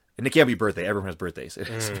 like, and it can't be birthday. Everyone has birthdays. It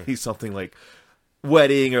has to be something like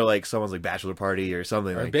wedding or like someone's like bachelor party or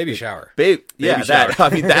something, Or like baby shower. Yeah, that. I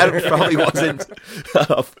mean, that probably wasn't.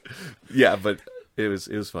 Yeah, but it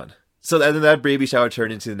was fun. So then that baby shower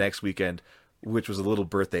turned into the next weekend, which was a little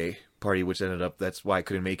birthday party, which ended up. That's why I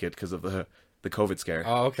couldn't make it, because of the COVID scare.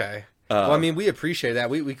 Oh, okay. Well, I mean, we appreciate that.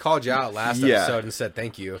 We called you out last Yeah. episode and said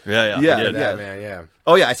thank you. Yeah. Yeah, we did. That, man, yeah.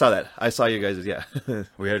 Oh yeah, I saw that. I saw you guys. Yeah,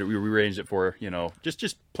 We rearranged it for,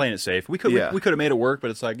 just playing it safe. We could Yeah. we could have made it work, but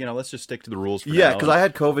it's like, let's just stick to the rules for yeah. now. Because I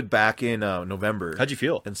had COVID back in November. How'd you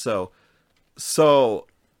feel? And so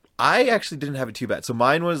I actually didn't have it too bad. So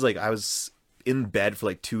mine was like I was in bed for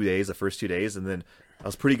like 2 days, the first 2 days, and then I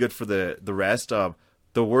was pretty good for the rest.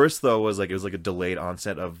 The worst though was like it was like a delayed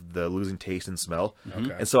onset of the losing taste and smell.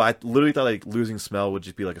 Okay. And so I literally thought like losing smell would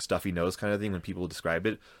just be like a stuffy nose kind of thing when people describe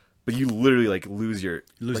it, but you literally like lose like,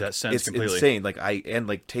 that sense it's completely. insane. Like and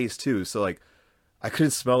like taste too. So like I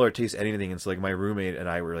couldn't smell or taste anything, and so like my roommate and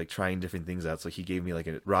I were like trying different things out. So he gave me like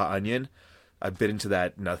a raw onion. I bit into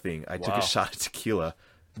that, nothing. I took Wow. a shot of tequila,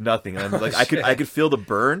 nothing. And like I could feel the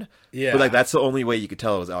burn. Yeah. But like that's the only way you could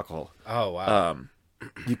tell it was alcohol. Oh, wow.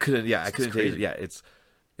 You couldn't. Yeah, I couldn't taste crazy. it. Yeah, it's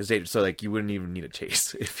dangerous. So like you wouldn't even need a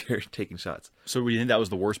chase if you're taking shots. So, do you think that was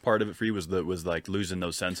the worst part of it for you? Was like losing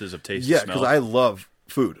those senses of taste? Yeah, and smell? because I love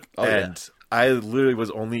food, Oh, yeah. and I literally was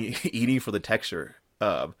only eating for the texture,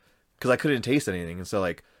 because I couldn't taste anything, and so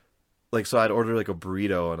like like, so I'd order like a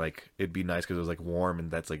burrito, and like it'd be nice because it was like warm,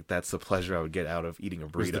 and that's the pleasure I would get out of eating a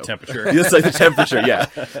burrito. The temperature. It's like the temperature, yeah.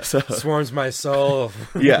 So Swarms my soul.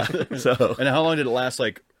 yeah, so And how long did it last?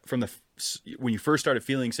 Like from when you first started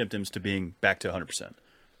feeling symptoms to being back to 100%?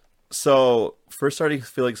 So first starting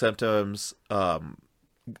feeling symptoms,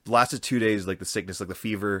 lasted 2 days, like the sickness, like the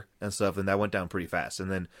fever and stuff, and that went down pretty fast.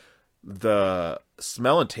 And then the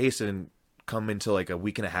smell and taste didn't come into like a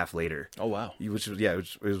week and a half later. Oh wow! Which was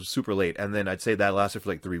it was super late. And then I'd say that lasted for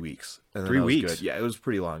like 3 weeks. And then 3 that was weeks? good. Yeah, it was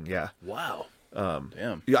pretty long. Yeah. Wow.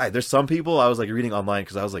 Damn. Yeah, there's some people I was like reading online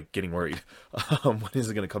because I was like getting worried. When is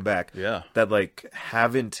it gonna come back? Yeah. That like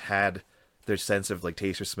haven't had their sense of like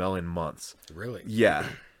taste or smell in months. Really? Yeah.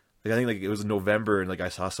 Like I think like it was November, and like I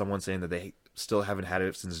saw someone saying that they still haven't had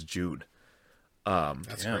it since June.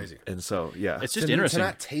 That's Damn. crazy. And so yeah, It's just To interesting.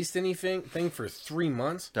 not taste anything for 3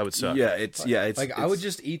 months. That would suck. it's Like I would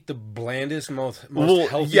just eat the blandest, most Well,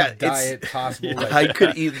 healthy yeah, it's- diet possible. Like, I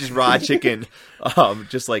could eat just raw chicken,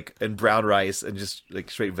 just like and brown rice and just like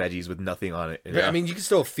straight veggies with nothing on it. I mean, you can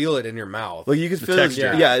still feel it in your mouth. like you can feel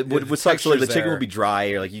texture. it. Yeah, what sucks. So like the texture's chicken there. will be dry,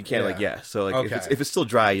 or like you can't like So like Okay. if it's still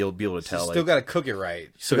dry, you'll be able to tell. You Like, still got to cook it right.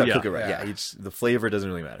 still got to yeah. cook it right. Yeah. Yeah, the flavor doesn't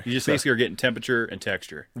really matter. You just basically are getting temperature and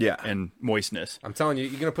texture. Yeah. And moistness. I'm telling you,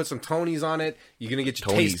 you're gonna put some Tony's on it. You're gonna get your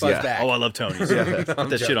Tony's, taste buds yeah. back. Oh, I love Tony's. Put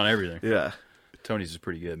that shit on everything. Yeah. Tony's is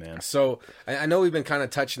pretty good, man. So I know we've been kind of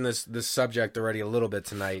touching this subject already a little bit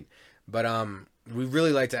tonight, but we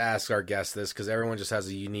really like to ask our guests this because everyone just has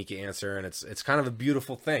a unique answer, and it's kind of a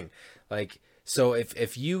beautiful thing. Like, so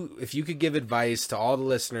if you could give advice to all the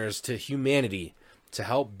listeners, to humanity, to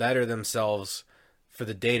help better themselves for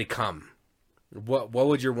the day to come, what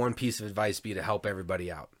would your one piece of advice be to help everybody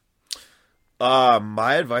out?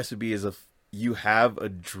 My advice would be is if you have a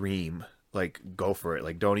dream, like go for it.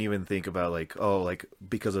 Like don't even think about like, oh, like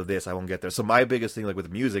because of this I won't get there. So my biggest thing like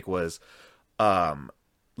with music was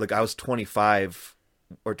like I was 25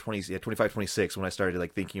 or 25, 26 when I started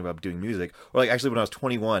like thinking about doing music. Or like actually when I was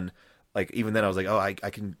 21, like even then I was like, oh, I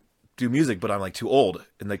can do music, but I'm like too old.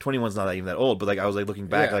 And like 21's not even that old, but like I was like looking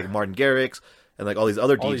back Yeah. like Martin Garrix and like all these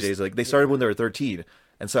other All DJs, these- like they started when they were 13.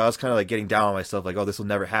 And so I was kind of like getting down on myself, like, oh, this will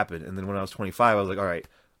never happen. And then when I was 25, I was like, all right,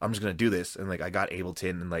 I'm just going to do this. And like, I got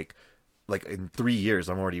Ableton, and like in 3 years,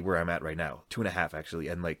 I'm already where I'm at right now. 2.5 actually.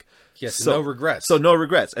 And like, Yes, no regrets. So no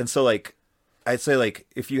regrets. And so like, I'd say like,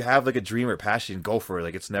 if you have like a dream or passion, go for it.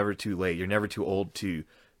 Like it's never too late. You're never too old to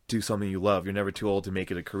do something you love. You're never too old to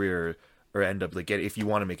make it a career or end up like if you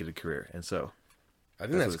want to make it a career. And so I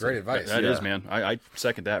think that's great advice. That is, Yeah. man. I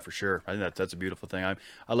second that for sure. I think that's a beautiful thing.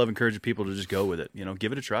 I love encouraging people to just go with it. You know,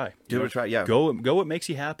 give it a try. Give it a try, yeah. Go what makes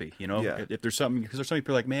you happy. You know, Yeah. if there's something, because there's some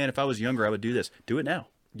people are like, man, if I was younger, I would do this. Do it now.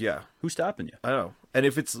 yeah. Who's stopping you? I know. And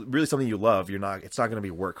if it's really something you love, it's not going to be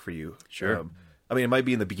work for you. Sure. I mean, it might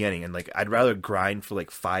be in the beginning, and like I'd rather grind for like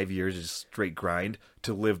 5 years, just straight grind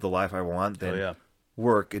to live the life I want than yeah.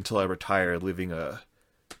 work until I retire living a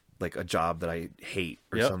job that I hate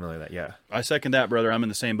or Yep. something like that. Yeah. I second that, brother. I'm in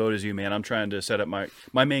the same boat as you, man. I'm trying to set up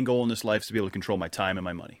my main goal in this life is to be able to control my time and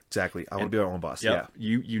my money. Exactly. I want to be my own boss. Yep.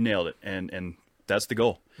 Yeah. You nailed it, and that's the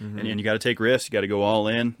goal. And you got to take risks. You got to go all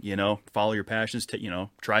in. You know, follow your passions.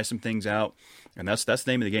 Try some things out, and that's the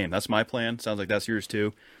name of the game. That's my plan. Sounds like that's yours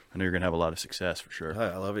too. I know you're gonna have a lot of success for sure.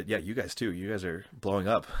 I love it. Yeah, you guys too. You guys are blowing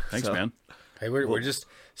up. Thanks, So- man. Hey, we're just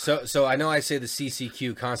so I know I say the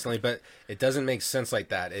CCQ constantly, but it doesn't make sense like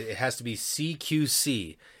that. It has to be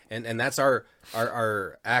CQC, and that's our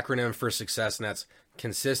acronym for success, and that's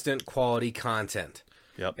consistent quality content.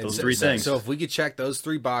 Yep, And those so, three things. So if we could check those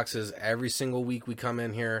 3 boxes every single week we come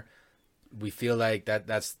in here, we feel like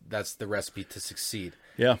that's the recipe to succeed.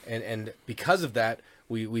 Yeah. And because of that,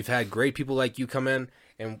 we've had great people like you come in,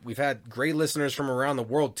 and we've had great listeners from around the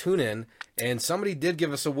world tune in, and somebody did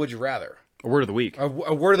give us a would you rather. A word of the week. A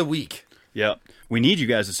word of the week. Yeah, we need you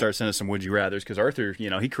guys to start sending some would you rather's because Arthur,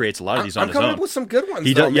 he creates a lot of these on I'm his coming own. up with some good ones.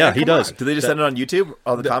 He though, does. Yeah, man. he Come does. on. Do they just send it on YouTube,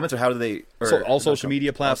 all the comments, or how do they? Or, So all social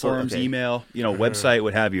media platforms, okay. email, website,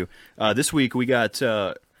 what have you. This week we got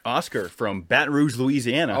Oscar from Baton Rouge,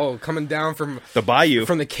 Louisiana. Oh, coming down from The Bayou.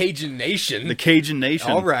 from the Cajun Nation. The Cajun Nation.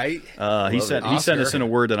 All right. He sent Oscar. us in a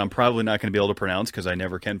word that I'm probably not going to be able to pronounce because I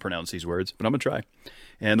never can pronounce these words, but I'm going to try.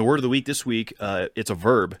 And the word of the week this week, it's a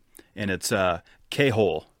verb, and it's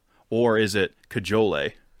cajole, or is it cajole?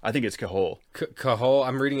 I think it's cajole. Cajole.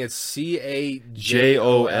 I'm reading it CAJOLE.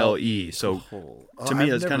 J-O-L-E. So to me, I've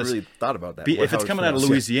that's never kind of really thought about that. if how it's coming out of pronounced.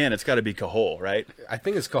 Louisiana, it's got to be cajole, right? I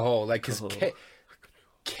think it's Cajole. Like, because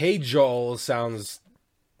Cajole sounds.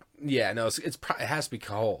 Yeah, no, it has to be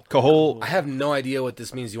Cajole. Cajole. I have no idea what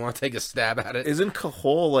this means. You want to take a stab at it? Isn't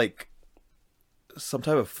cajole like some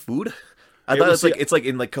type of food? I thought it's like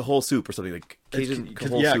in like Cajole soup or something, like Cajun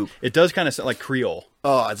Cajole soup. It does kind of sound like Creole.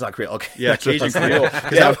 Oh, it's not Creole. Okay. Yeah, Cajun Creole.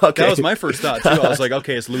 'Cause Yeah, that okay. was my first thought too. I was like,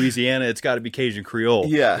 okay, it's Louisiana. It's got to be Cajun Creole.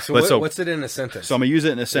 Yeah. So, But what's it in a sentence? So I'm gonna use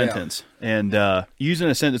it in a sentence, and using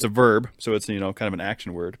a sentence, a verb, so it's kind of an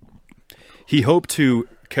action word. He hoped to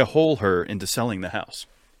cajole her into selling the house.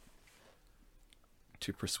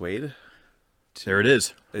 To persuade? There it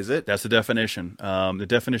is. Is it? That's the definition. The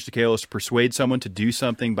definition of cajole is to persuade someone to do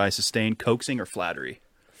something by sustained coaxing or flattery.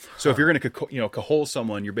 So if you're going to cajole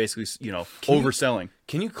someone, you're basically overselling.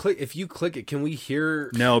 Can you click? If you click it, can we hear?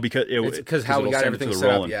 No, because because how we it'll got send it to everything the set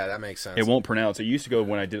up. Roland. Yeah, that makes sense. It won't pronounce. It used to go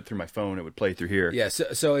when I did it through my phone. It would play through here. Yeah.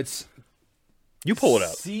 So it's You pull it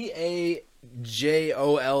up. CAJOLE.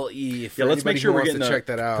 If Yeah, let's make sure we're getting to the check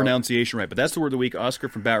that out. pronunciation right. But that's the word of the week. Oscar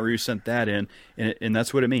from Baton Rouge sent that in, and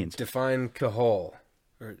that's what it means. Define cajole.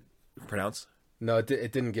 Or pronounce? No, it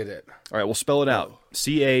didn't get it. All right, we'll spell it out.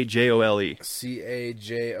 CAJOLE.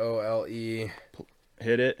 CAJOLE.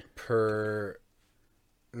 Hit it.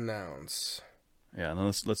 Pronounce. Yeah, and then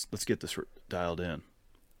let's get this dialed in.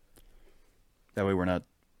 That way we're not,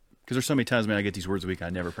 because there's so many times, man, I get these words a week and I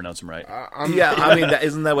never pronounce them right. Yeah, I mean,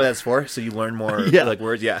 isn't that what that's for? So you learn more like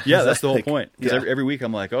words? Yeah. Yeah, that's the whole Like, point. Because yeah. every week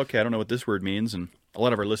I'm like, okay, I don't know what this word means, and a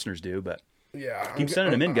lot of our listeners do, but Yeah. Keep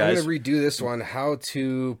sending them in, guys. I'm going to redo this one. How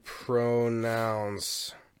to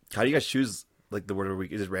pronounce. How do you guys choose like the word of the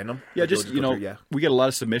week? Is it random? yeah, Like, just you'll go through- yeah. we get a lot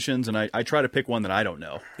of submissions, and I try to pick one that I don't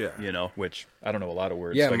know. Yeah. Which I don't know a lot of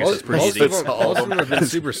words. Yeah, so I guess that's most, pretty most, easy. of them, most of them have been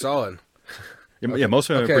super solid. Yeah, most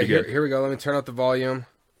of them are Okay, pretty good. here we go. Let me turn up the volume.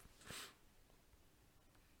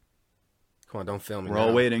 Come on, don't fail me. We're now.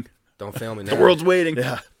 all waiting. Don't fail me now. The world's waiting.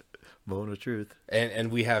 Yeah. Moment of truth.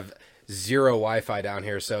 And we have zero Wi-Fi down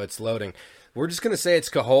here, so it's loading. We're just gonna say it's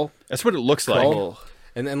Cajole, That's what it looks like. Cole,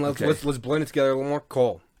 and then let's blend it together a little more.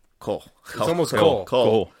 Cole. Cole. It's almost Cole.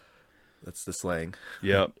 Cool. That's the slang.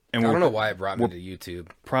 Yeah, and I we're don't know why it brought me to YouTube.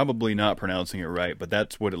 probably not pronouncing it right, but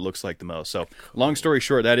that's what it looks like the most. So, long story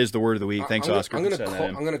short, that is the word of the week. Thanks, Oscar. I'm for gonna sending call, that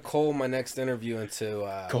in. I'm gonna call my next interview into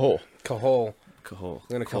Cajole. Cajole. Cole.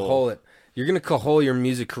 I'm gonna Cajole it. You're gonna Cajole your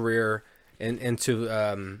music career into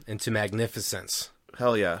magnificence.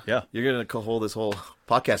 Hell yeah. Yeah. You're going to hold this whole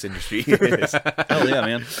podcast industry. Hell yeah,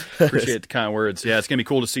 man. Appreciate the kind words. Yeah, it's going to be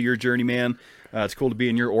cool to see your journey, man. It's cool to be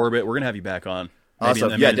in your orbit. We're going to have you back on. Maybe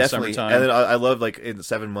Awesome. in Yeah, the definitely. summertime. And then I love like in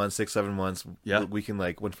 7 months, 7 months, Yeah. we can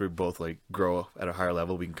like, once we both like grow at a higher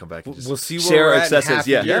level, we can come back and just We'll see where share we're our at in half successes. a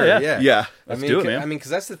Yeah. year. Yeah. Yeah. Let's do it, man. I mean,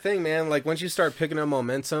 because that's the thing, man. Like once you start picking up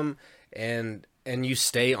momentum and you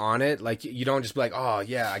stay on it, like you don't just be like, oh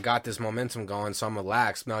yeah, I got this momentum going, so I'm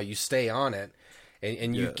relaxed. No, you stay on it,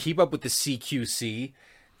 and you keep up with the CQC.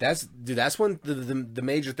 That's when the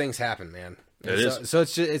major things happen, man. It is. So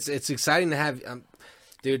it's just, it's exciting to have.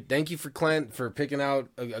 Dude, thank you for Clint for picking out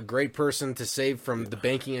a great person to save from the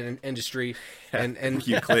banking industry, and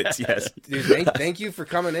You Clint, yes. Dude, thank you for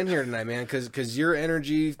coming in here tonight, man. Because your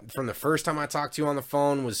energy from the first time I talked to you on the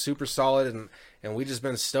phone was super solid, and we just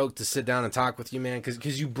been stoked to sit down and talk with you, man.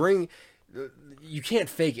 Because you bring, you can't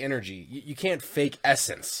fake energy, you can't fake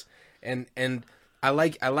essence, and I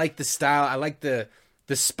like the style, I like the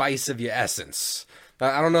spice of your essence.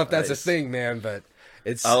 I don't know if that's a thing, man, but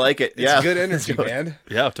I like it. It's Yeah. good energy, man.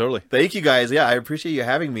 Yeah, totally. Thank you guys. Yeah, I appreciate you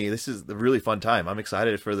having me. This is a really fun time. I'm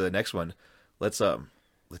excited for the next one. Let's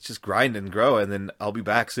just grind and grow, and then I'll be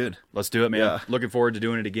back soon. Let's do it, man. Yeah. Looking forward to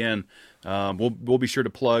doing it again. We'll be sure to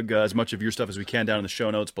plug as much of your stuff as we can down in the show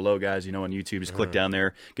notes below, guys. On YouTube, just click down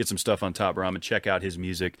there, get some stuff on Top Ramen, check out his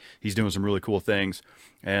music. He's doing some really cool things.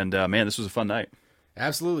 And man, this was a fun night.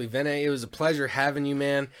 Absolutely, Vinay. It was a pleasure having you,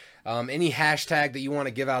 man. Any hashtag that you want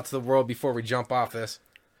to give out to the world before we jump off this?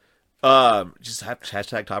 Just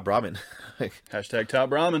hashtag Top Ramen. Hashtag Top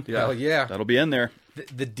Ramen. Hell yeah. That'll be in there.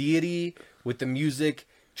 The deity with the music,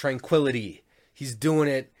 tranquility. He's doing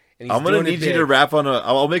it. And he's I'm gonna doing it need you big. to rap on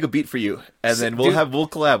I'll make a beat for you, and then we'll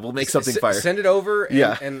Dude, collab. We'll make something fire. Send it over. And,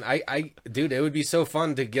 Yeah. And dude, it would be so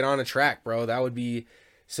fun to get on a track, bro. That would be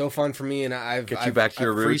so fun for me. And I've back to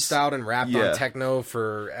your roots. freestyled and rapped Yeah. on techno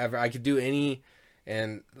forever. I could do any.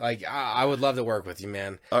 And like I would love to work with you,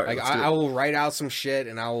 man. All right, like let's do it. I will write out some shit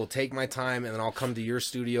and I will take my time and then I'll come to your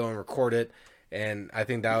studio and record it. And I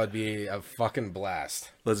think that would be a fucking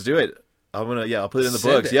blast. Let's do it. I'll put it in the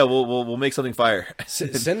Send books. it. Yeah, we'll make something fire.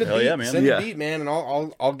 Send a Hell beat, yeah, man. send Yeah. a beat, man, and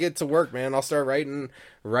I'll get to work, man. I'll start writing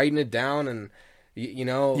it down, and you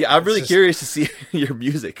know. Yeah, I'm it's really just- curious to see your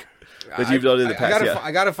music that you've done in the past.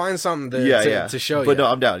 I gotta find something to show you. But no,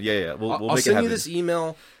 I'm down. Yeah. We'll I'll make it send happen. you this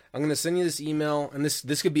email. I'm gonna send you this email, and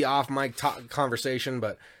this could be off mic conversation,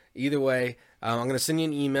 but either way, I'm gonna send you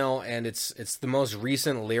an email, and it's the most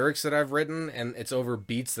recent lyrics that I've written, and it's over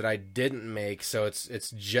beats that I didn't make, so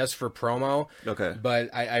it's just for promo. Okay. But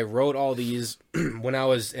I wrote all these when I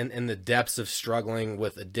was in the depths of struggling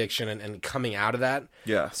with addiction and coming out of that.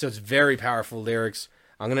 Yeah. So it's very powerful lyrics.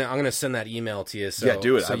 I'm gonna send that email to you. So, Yeah,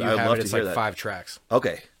 do it. So you I'd have love it. to It's hear like that. 5 tracks.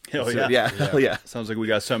 Okay. Hell So, yeah. Hell yeah. Sounds like we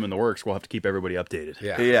got some in the works. We'll have to keep everybody updated.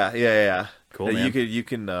 Yeah. Yeah. Cool, Yeah, man. You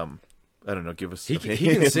can I don't know, give us He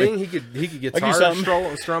can sing. He could guitar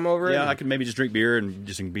something. strum over it. Yeah, I can maybe just drink beer and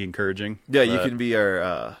just be encouraging. Yeah, you can be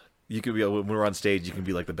our when we're on stage, you can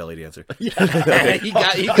be like the belly dancer. he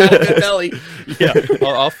got a good belly. Yeah,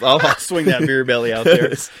 I'll swing that beer belly out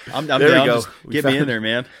there. I'm There we down. go. Just We get me in found- there,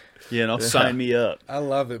 man. Sign me up. I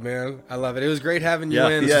love it, man. I love it. It was great having you Yeah,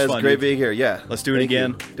 in. This Yeah, is it's fun, great dude. being here. Yeah. Let's do it Thank you.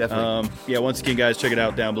 again. Definitely. Once again, guys, check it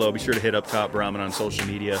out down below. Be sure to hit up top Brahman on social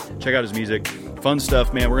media. Check out his music. Fun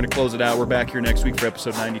stuff, man. We're going to close it out. We're back here next week for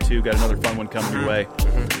episode 92. Got another fun one coming your way.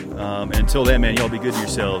 And until then, man, y'all be good to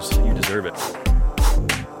yourselves. You deserve it.